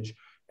package.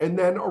 And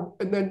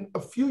then a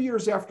few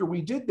years after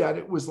we did that,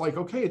 it was like,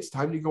 okay, it's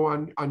time to go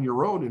on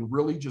your own and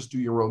really just do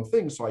your own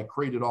thing. So I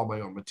created all my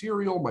own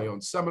material, my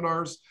own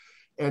seminars,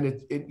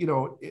 and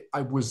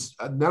I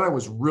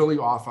was really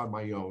off on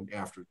my own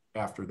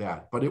after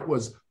that. But it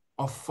was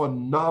a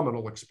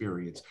phenomenal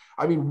experience.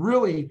 I mean,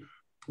 really,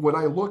 when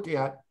I look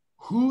at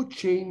who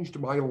changed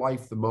my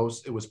life the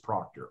most, it was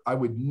Proctor. I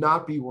would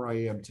not be where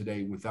I am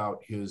today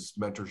without his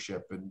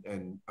mentorship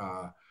and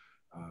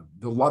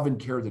the love and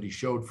care that he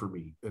showed for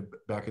me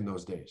back in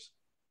those days.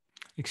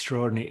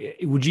 Extraordinary.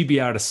 Would you be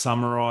able to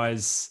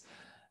summarize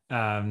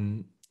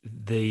the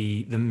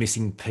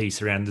missing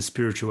piece around the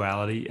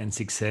spirituality and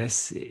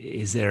success?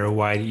 Is there a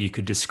way that you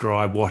could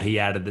describe what he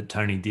added that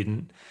Tony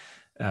didn't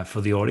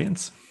for the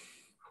audience?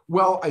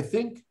 Well, I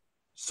think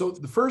so.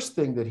 The first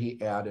thing that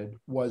he added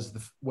was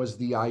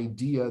the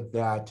idea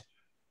that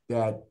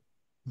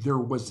there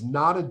was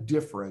not a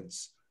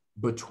difference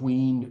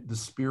between the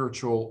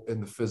spiritual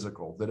and the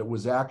physical, that it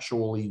was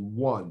actually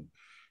one.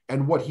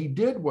 And what he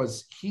did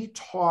was he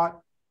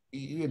taught,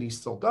 and he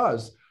still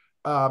does,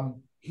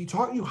 he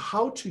taught you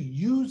how to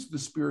use the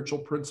spiritual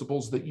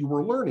principles that you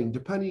were learning,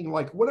 depending,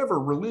 like whatever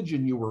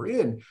religion you were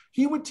in.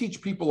 He would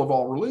teach people of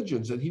all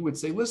religions, and he would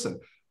say, listen,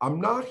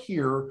 I'm not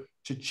here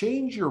to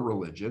change your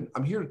religion.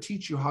 I'm here to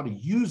teach you how to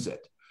use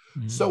it.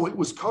 Mm-hmm. So it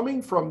was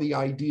coming from the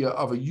idea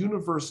of a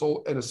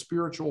universal and a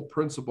spiritual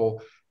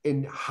principle.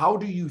 And how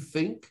do you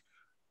think?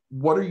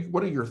 What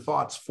are your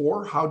thoughts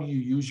for? How do you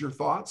use your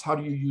thoughts? How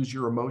do you use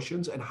your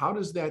emotions? And how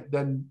does that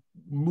then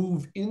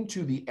move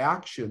into the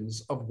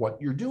actions of what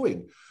you're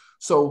doing?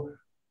 So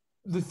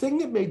the thing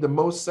that made the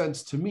most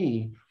sense to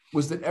me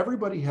was that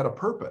everybody had a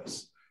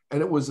purpose,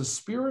 and it was a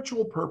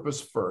spiritual purpose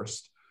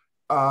first.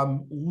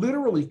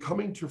 literally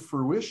coming to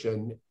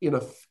fruition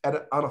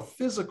on a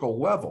physical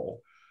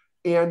level.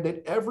 And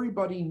that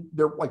everybody,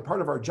 like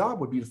part of our job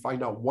would be to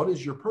find out, what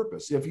is your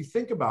purpose? If you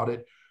think about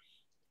it,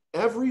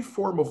 every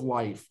form of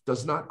life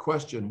does not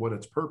question what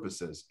its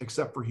purpose is,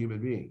 except for human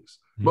beings.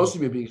 Mm-hmm. Most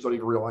human beings don't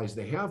even realize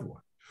they have one.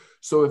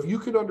 So if you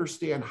can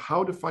understand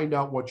how to find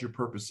out what your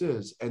purpose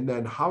is, and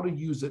then how to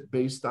use it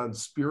based on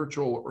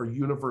spiritual or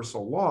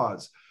universal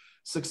laws,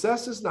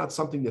 success is not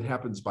something that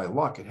happens by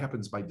luck. It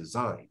happens by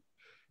design.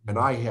 And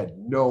I had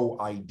no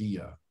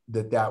idea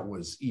that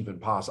was even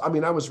possible. I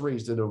mean, I was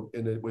raised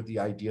with the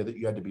idea that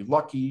you had to be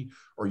lucky,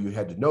 or you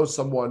had to know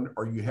someone,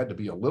 or you had to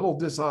be a little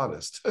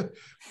dishonest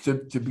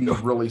to be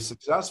really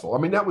successful. I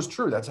mean, that was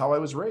true. That's how I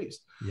was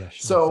raised. Yeah,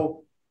 sure.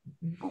 So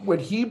when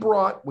he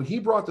brought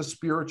the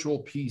spiritual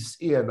piece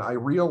in, I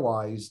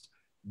realized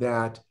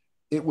that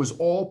it was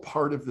all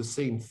part of the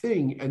same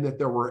thing, and that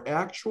there were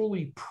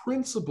actually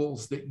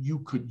principles that you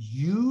could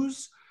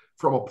use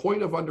from a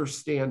point of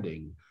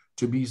understanding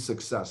to be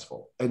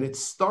successful. And it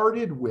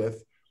started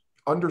with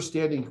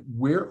understanding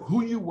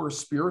who you were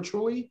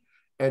spiritually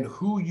and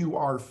who you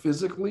are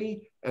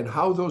physically, and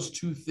how those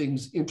two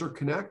things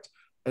interconnect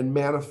and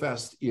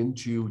manifest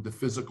into the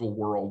physical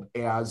world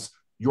as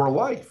your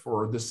life,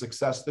 or the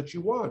success that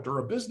you want, or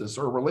a business,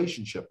 or a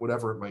relationship,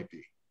 whatever it might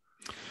be.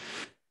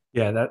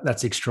 Yeah,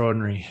 that's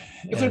extraordinary.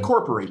 It's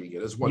incorporating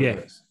it is what it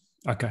is.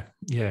 Okay.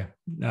 Yeah.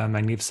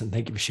 Magnificent.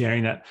 Thank you for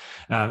sharing that.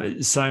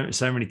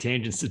 So many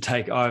tangents to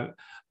take.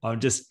 I've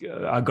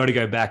got to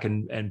go back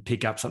and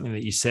pick up something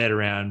that you said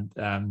around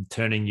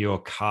turning your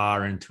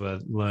car into a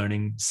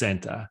learning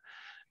center.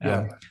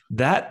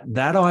 That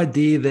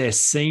idea there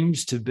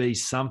seems to be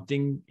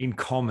something in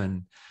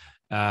common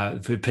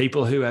for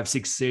people who have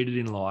succeeded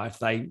in life.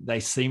 They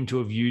seem to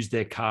have used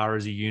their car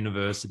as a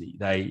university.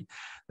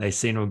 They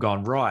seem to have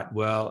gone, right,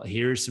 well,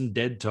 here is some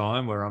dead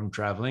time where I'm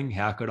traveling.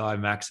 How could I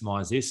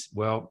maximize this?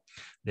 Well,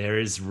 there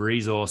is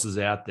resources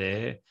out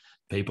there.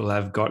 People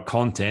have got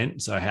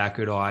content. So how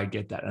could I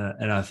get that?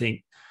 And I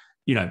think,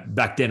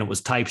 back then it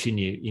was tapes in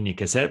your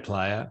cassette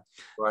player.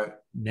 Right.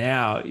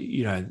 Now,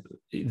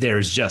 there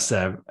is just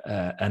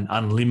an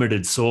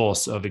unlimited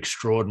source of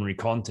extraordinary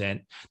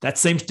content. That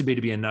seems to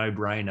be a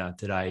no-brainer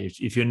today.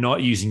 If you're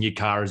not using your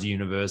car as a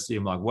university,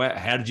 I'm like, wow,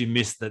 how did you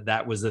miss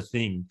that was a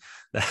thing?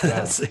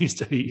 That seems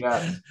to be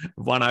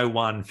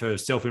 101 for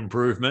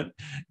self-improvement.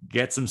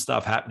 Get some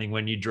stuff happening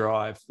when you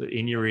drive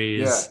in your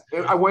ears.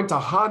 Yeah. I went to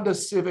Honda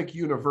Civic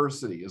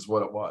University is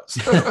what it was.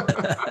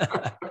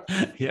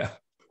 Yeah.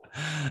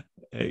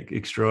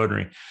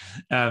 Extraordinary.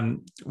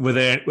 Were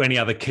there any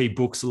other key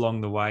books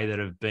along the way that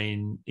have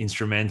been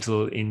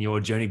instrumental in your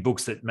journey?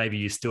 Books that maybe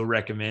you still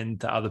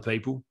recommend to other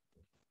people?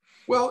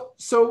 Well,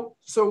 so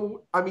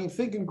I mean,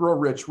 Think and Grow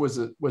Rich was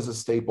a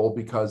staple,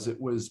 because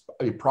it was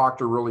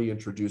Proctor really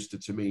introduced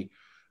it to me.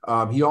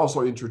 He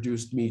also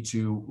introduced me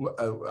to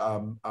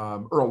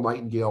Earl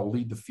Nightingale,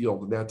 Lead the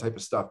Field, and that type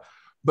of stuff.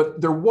 But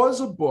there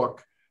was a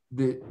book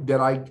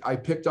that I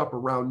picked up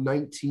around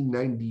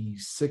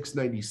 1996,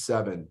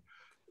 97.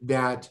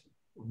 That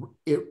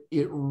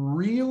it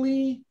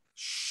really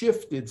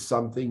shifted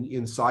something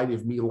inside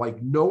of me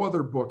like no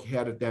other book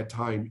had at that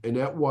time. And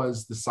that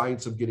was The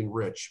Science of Getting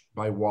Rich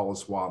by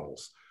Wallace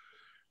Wattles.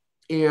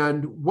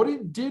 And what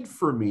it did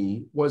for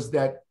me was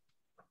that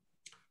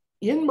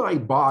in my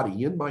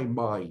body, in my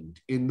mind,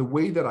 in the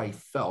way that I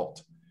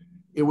felt,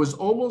 it was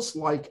almost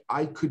like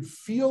I could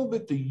feel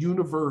that the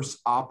universe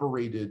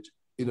operated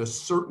in a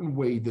certain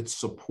way that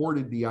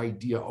supported the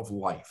idea of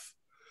life.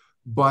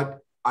 But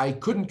I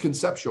couldn't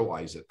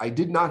conceptualize it. I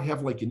did not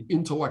have like an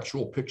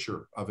intellectual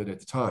picture of it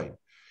at the time.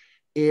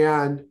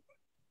 And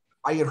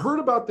I had heard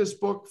about this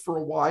book for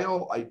a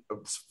while.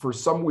 For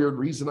some weird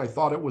reason, I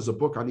thought it was a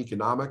book on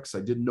economics.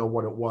 I didn't know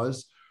what it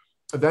was.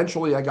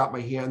 Eventually, I got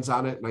my hands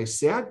on it and I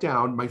sat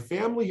down. My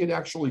family had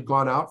actually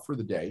gone out for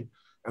the day.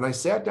 And I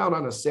sat down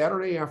on a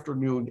Saturday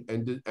afternoon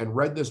and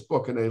read this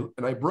book. And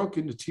I broke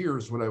into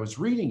tears when I was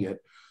reading it,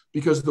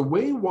 because the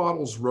way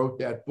Wattles wrote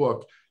that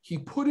book, he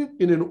put it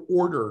in an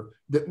order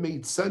that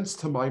made sense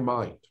to my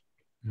mind.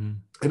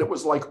 And it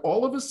was like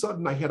all of a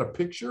sudden I had a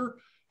picture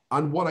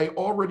on what I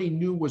already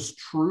knew was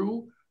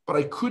true, but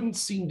I couldn't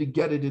seem to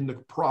get it in the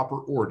proper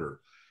order.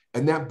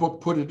 And that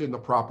book put it in the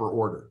proper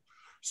order.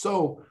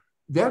 So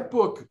that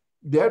book,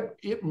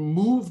 it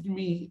moved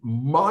me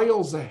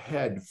miles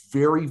ahead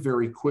very,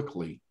 very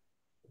quickly,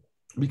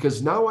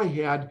 because now I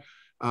had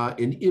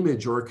an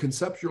image or a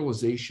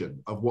conceptualization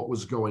of what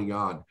was going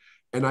on.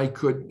 And I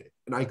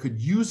could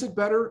use it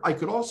better. I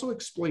could also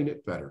explain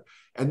it better.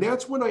 And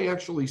that's when I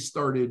actually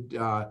started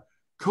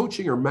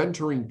coaching or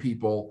mentoring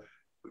people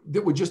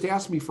that would just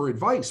ask me for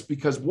advice.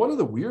 Because one of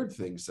the weird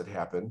things that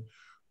happened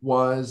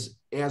was,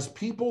 as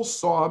people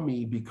saw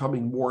me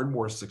becoming more and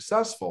more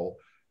successful,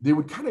 they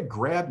would kind of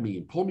grab me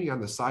and pull me on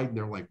the side. And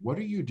they're like, what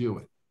are you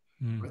doing?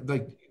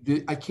 Like,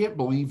 I can't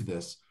believe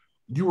this.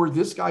 You were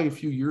this guy a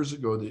few years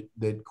ago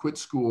that quit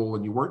school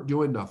and you weren't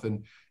doing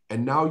nothing.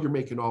 And now you're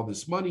making all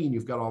this money and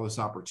you've got all this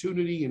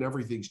opportunity and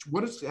everything.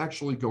 What is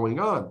actually going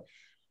on?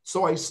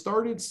 So I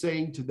started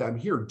saying to them,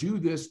 here, do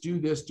this, do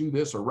this, do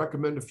this, or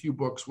recommend a few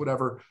books,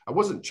 whatever. I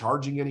wasn't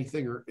charging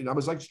anything, and I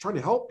was like just trying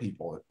to help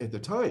people at the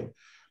time.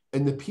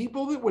 And the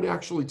people that would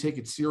actually take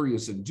it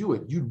serious and do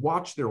it, you'd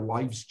watch their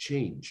lives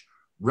change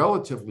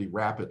relatively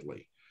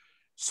rapidly.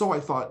 So I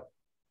thought,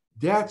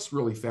 that's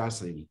really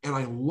fascinating. And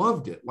I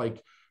loved it.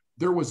 Like,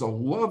 there was a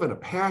love and a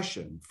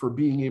passion for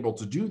being able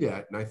to do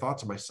that. And I thought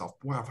to myself,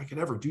 wow, if I could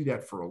ever do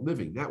that for a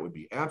living, that would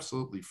be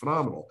absolutely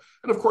phenomenal.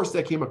 And of course,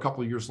 that came a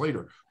couple of years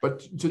later.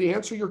 But to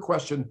answer your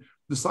question,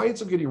 The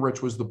Science of Getting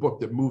Rich was the book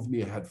that moved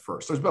me ahead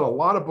first. There's been a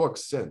lot of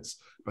books since,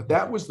 but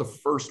that was the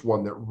first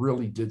one that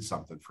really did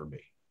something for me.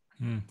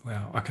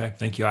 Wow. Okay.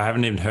 Thank you. I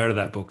haven't even heard of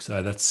that book,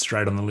 so that's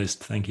straight on the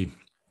list. Thank you.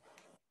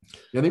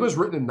 Yeah, I think it was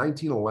written in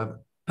 1911.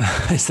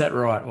 Is that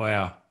right?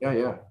 Wow.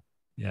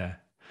 Yeah.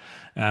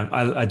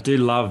 I do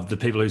love the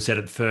people who said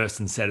it first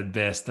and said it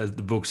best. The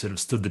books that have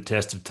stood the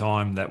test of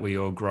time that we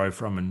all grow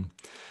from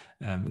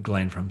and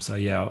glean from. So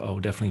yeah, I'll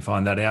definitely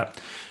find that out.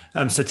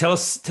 So tell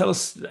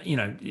us,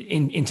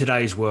 in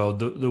today's world,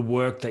 the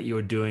work that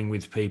you're doing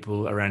with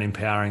people around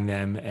empowering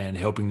them and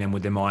helping them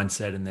with their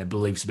mindset and their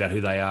beliefs about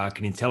who they are.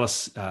 Can you tell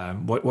us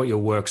what your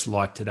work's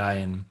like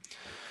today and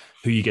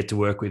who you get to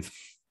work with?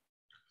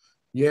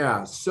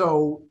 Yeah,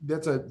 so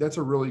that's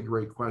a really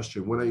great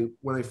question.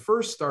 When I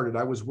first started,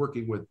 I was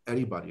working with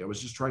anybody. I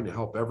was just trying to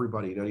help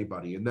everybody and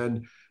anybody, and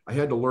then I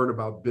had to learn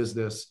about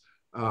business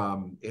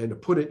and to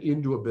put it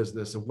into a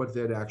business and what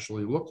that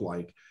actually looked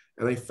like.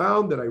 And I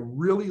found that I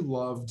really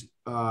loved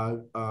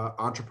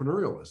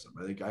entrepreneurialism.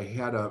 I think I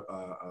had a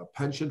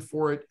penchant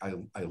for it. I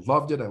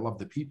loved it. I loved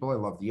the people. I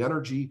loved the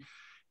energy,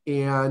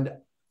 and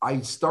I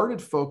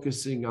started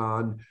focusing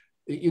on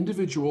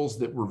individuals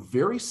that were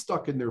very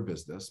stuck in their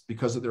business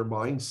because of their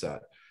mindset.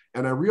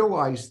 And I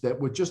realized that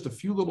with just a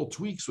few little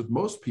tweaks with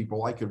most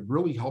people, I could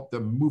really help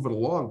them move it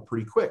along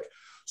pretty quick.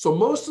 So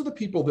most of the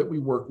people that we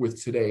work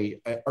with today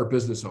are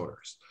business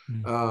owners,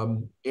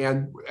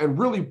 and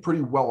really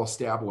pretty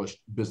well-established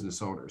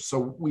business owners.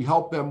 So we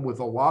help them with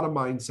a lot of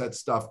mindset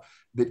stuff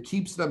that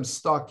keeps them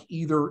stuck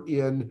either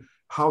in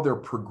how they're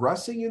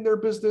progressing in their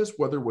business,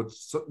 whether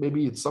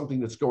maybe it's something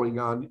that's going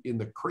on in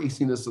the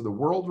craziness of the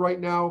world right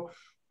now,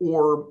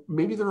 or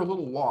maybe they're a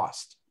little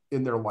lost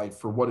in their life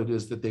for what it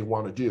is that they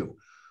want to do.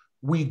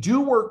 We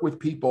do work with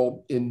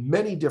people in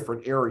many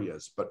different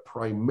areas, but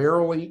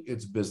primarily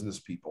it's business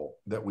people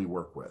that we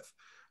work with.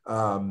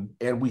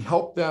 And we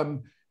help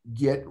them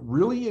get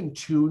really in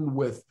tune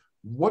with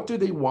what do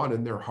they want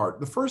in their heart.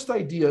 The first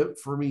idea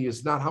for me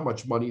is not how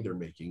much money they're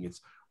making.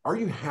 It's, are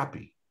you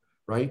happy,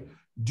 right?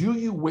 Do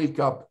you wake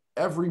up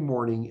every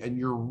morning and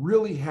you're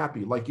really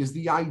happy? Like, is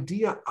the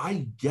idea,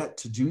 I get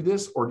to do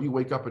this? Or do you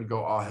wake up and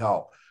go, oh,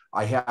 hell,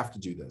 I have to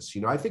do this?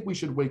 I think we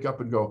should wake up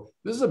and go,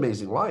 this is an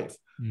amazing life.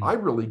 I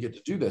really get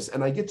to do this.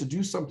 And I get to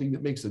do something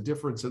that makes a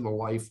difference in the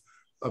life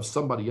of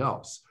somebody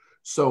else.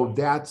 So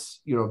that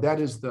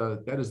is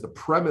the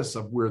premise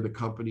of where the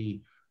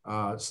company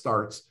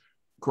starts.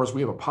 Of course, we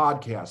have a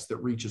podcast that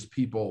reaches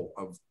people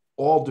of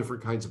all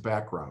different kinds of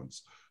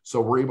backgrounds.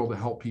 So we're able to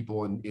help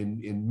people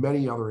in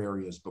many other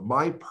areas. But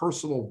my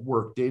personal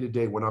work day to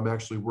day, when I'm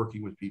actually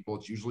working with people,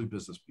 it's usually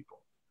business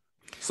people,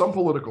 some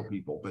political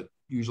people, but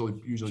usually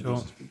sure.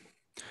 Business people.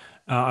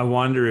 I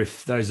wonder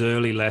if those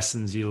early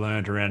lessons you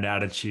learned around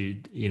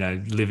attitude,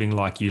 living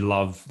like you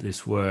love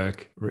this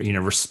work,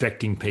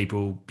 respecting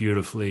people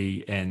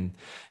beautifully and,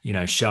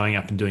 showing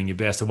up and doing your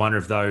best. I wonder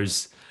if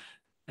those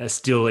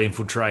still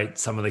infiltrate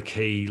some of the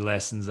key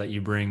lessons that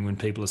you bring when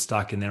people are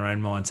stuck in their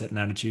own mindset and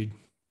attitude.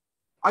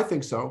 I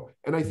think so.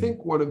 And I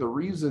think one of the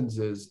reasons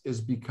is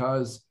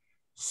because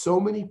so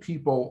many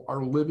people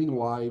are living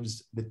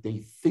lives that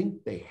they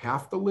think they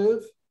have to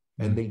live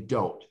and they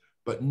don't.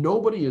 But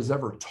nobody has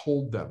ever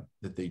told them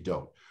that they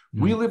don't.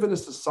 We live in a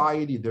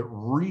society that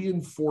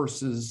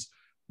reinforces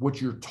what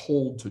you're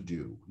told to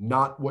do,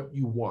 not what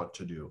you want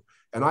to do.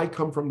 And I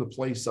come from the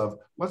place of,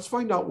 let's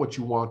find out what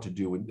you want to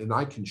do. And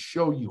I can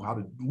show you how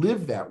to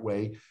live that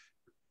way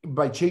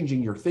by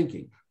changing your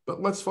thinking.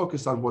 But let's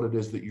focus on what it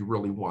is that you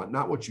really want,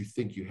 not what you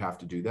think you have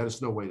to do. That is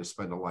no way to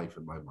spend a life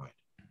in my mind.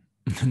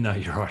 No,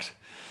 you're right.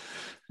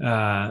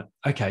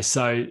 Okay,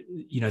 so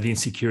the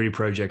Insecurity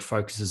Project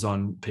focuses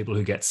on people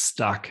who get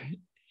stuck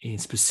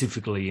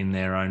specifically in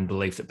their own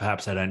belief that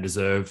perhaps they don't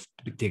deserve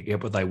to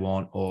get what they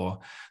want, or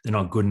they're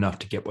not good enough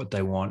to get what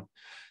they want.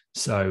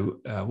 So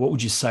what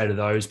would you say to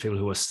those people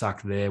who are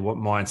stuck there? What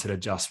mindset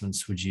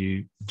adjustments would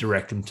you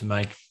direct them to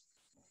make?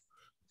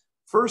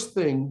 First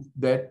thing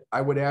that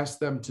I would ask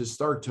them to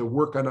start to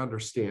work on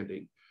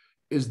understanding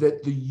is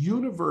that the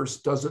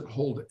universe doesn't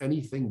hold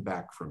anything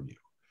back from you.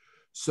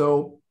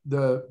 So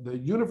the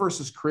universe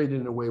is created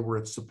in a way where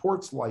it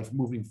supports life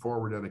moving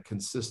forward on a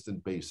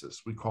consistent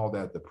basis. We call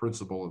that the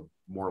principle of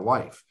more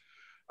life.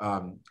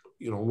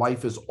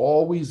 Life is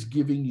always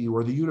giving you,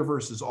 or the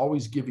universe is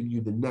always giving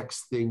you the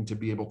next thing to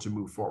be able to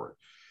move forward.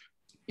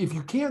 If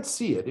you can't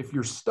see it, if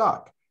you're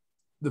stuck,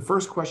 the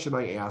first question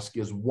I ask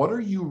is, what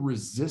are you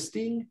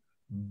resisting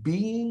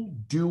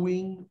being,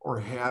 doing, or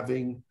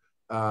having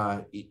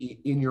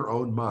in your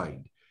own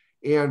mind?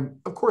 And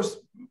of course,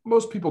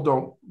 most people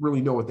don't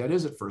really know what that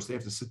is at first. They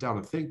have to sit down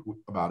and think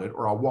about it,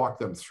 or I'll walk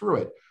them through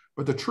it.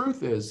 But the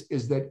truth is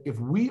that if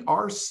we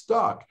are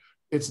stuck,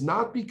 it's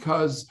not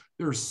because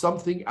there's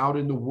something out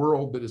in the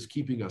world that is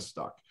keeping us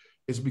stuck.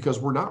 It's because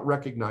we're not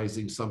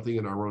recognizing something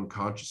in our own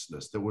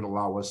consciousness that would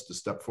allow us to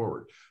step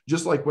forward.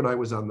 Just like when I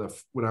was on the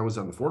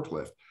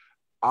forklift,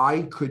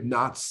 I could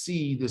not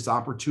see this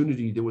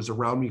opportunity that was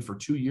around me for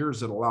 2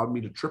 years that allowed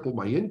me to triple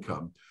my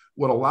income.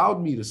 What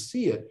allowed me to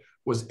see it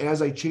was,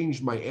 as I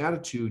changed my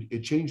attitude,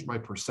 it changed my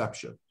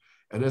perception.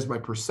 And as my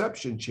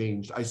perception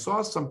changed, I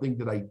saw something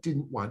that I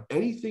didn't want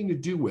anything to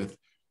do with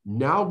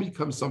now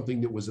become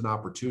something that was an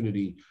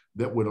opportunity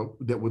that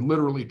would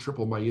literally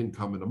triple my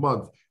income in a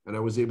month. And I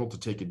was able to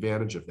take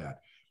advantage of that.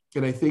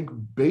 And I think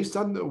based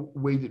on the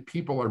way that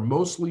people are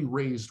mostly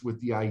raised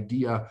with the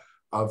idea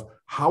of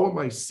how am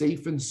I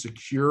safe and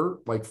secure,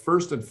 like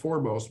first and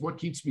foremost, what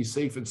keeps me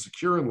safe and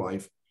secure in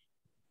life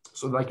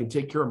so that I can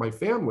take care of my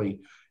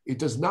family, it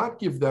does not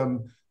give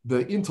them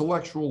the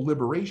intellectual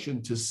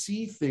liberation to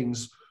see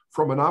things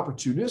from an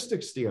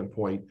opportunistic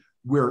standpoint,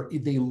 where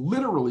they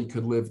literally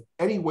could live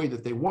any way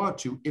that they want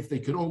to if they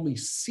could only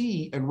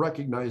see and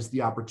recognize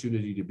the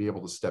opportunity to be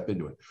able to step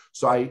into it.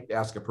 So I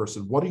ask a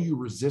person, what are you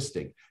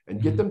resisting?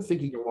 And get them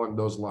thinking along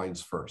those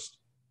lines first.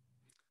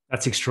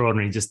 That's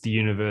extraordinary. Just the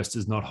universe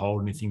does not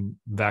hold anything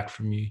back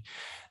from you.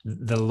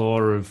 The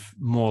law of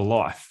more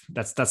life.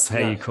 That's how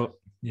you call.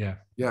 Yeah.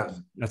 Yeah.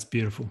 That's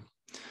beautiful.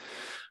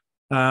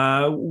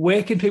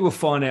 Where can people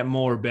find out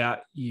more about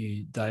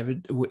you,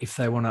 David, if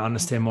they want to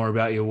understand more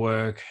about your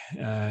work?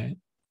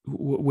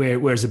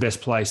 Where's the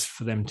best place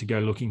for them to go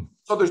looking?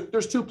 So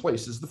there's two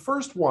places. The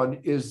first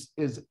one is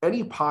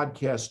any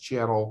podcast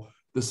channel,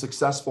 the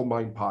Successful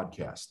Mind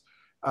podcast.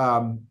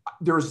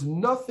 There's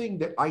nothing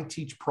that I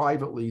teach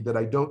privately that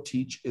I don't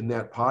teach in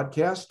that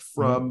podcast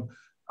from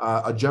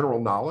a general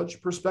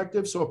knowledge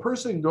perspective. So a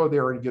person can go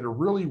there and get a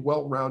really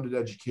well-rounded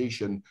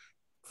education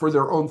for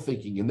their own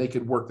thinking, and they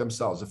can work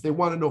themselves. If they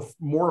want to know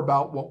more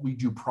about what we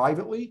do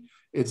privately,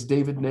 it's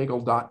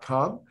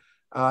davidneagle.com.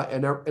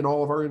 And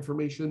all of our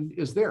information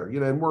is there,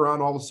 and we're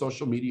on all the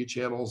social media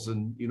channels,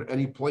 and,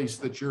 any place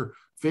that your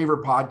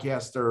favorite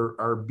podcasts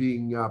are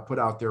being put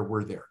out there,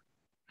 we're there.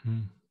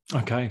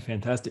 Okay,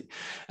 fantastic.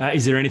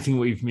 Is there anything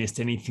we've missed?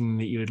 Anything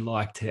that you would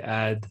like to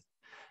add?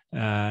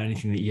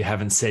 Anything that you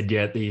haven't said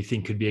yet that you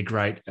think could be a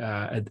great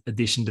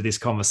addition to this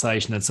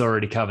conversation that's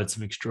already covered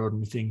some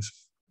extraordinary things?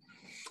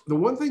 The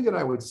one thing that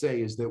I would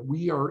say is that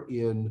we are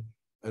in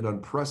an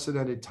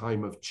unprecedented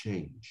time of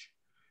change,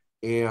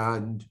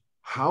 and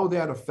how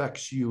that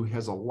affects you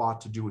has a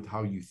lot to do with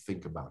how you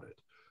think about it.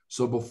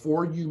 So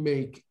before you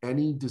make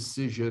any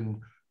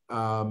decision,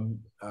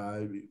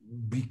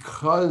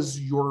 because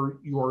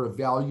you're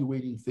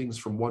evaluating things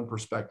from one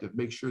perspective,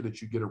 make sure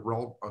that you get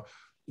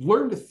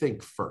learn to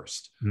think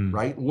first,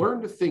 right?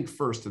 Learn to think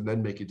first and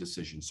then make a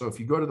decision. So if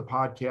you go to the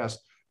podcast,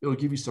 it'll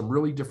give you some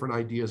really different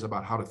ideas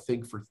about how to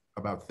think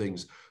about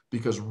things,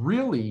 because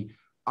really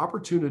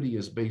opportunity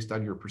is based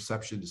on your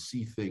perception to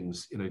see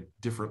things in a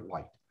different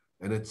light.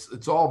 And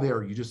it's all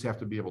there. You just have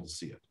to be able to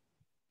see it.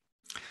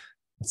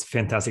 It's a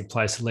fantastic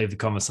place to leave the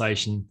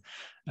conversation.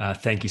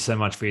 Thank you so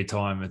much for your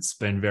time. It's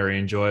been very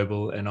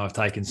enjoyable, and I've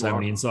taken so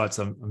many insights.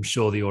 I'm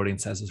sure the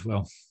audience has as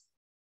well.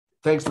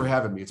 Thanks for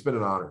having me. It's been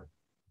an honor.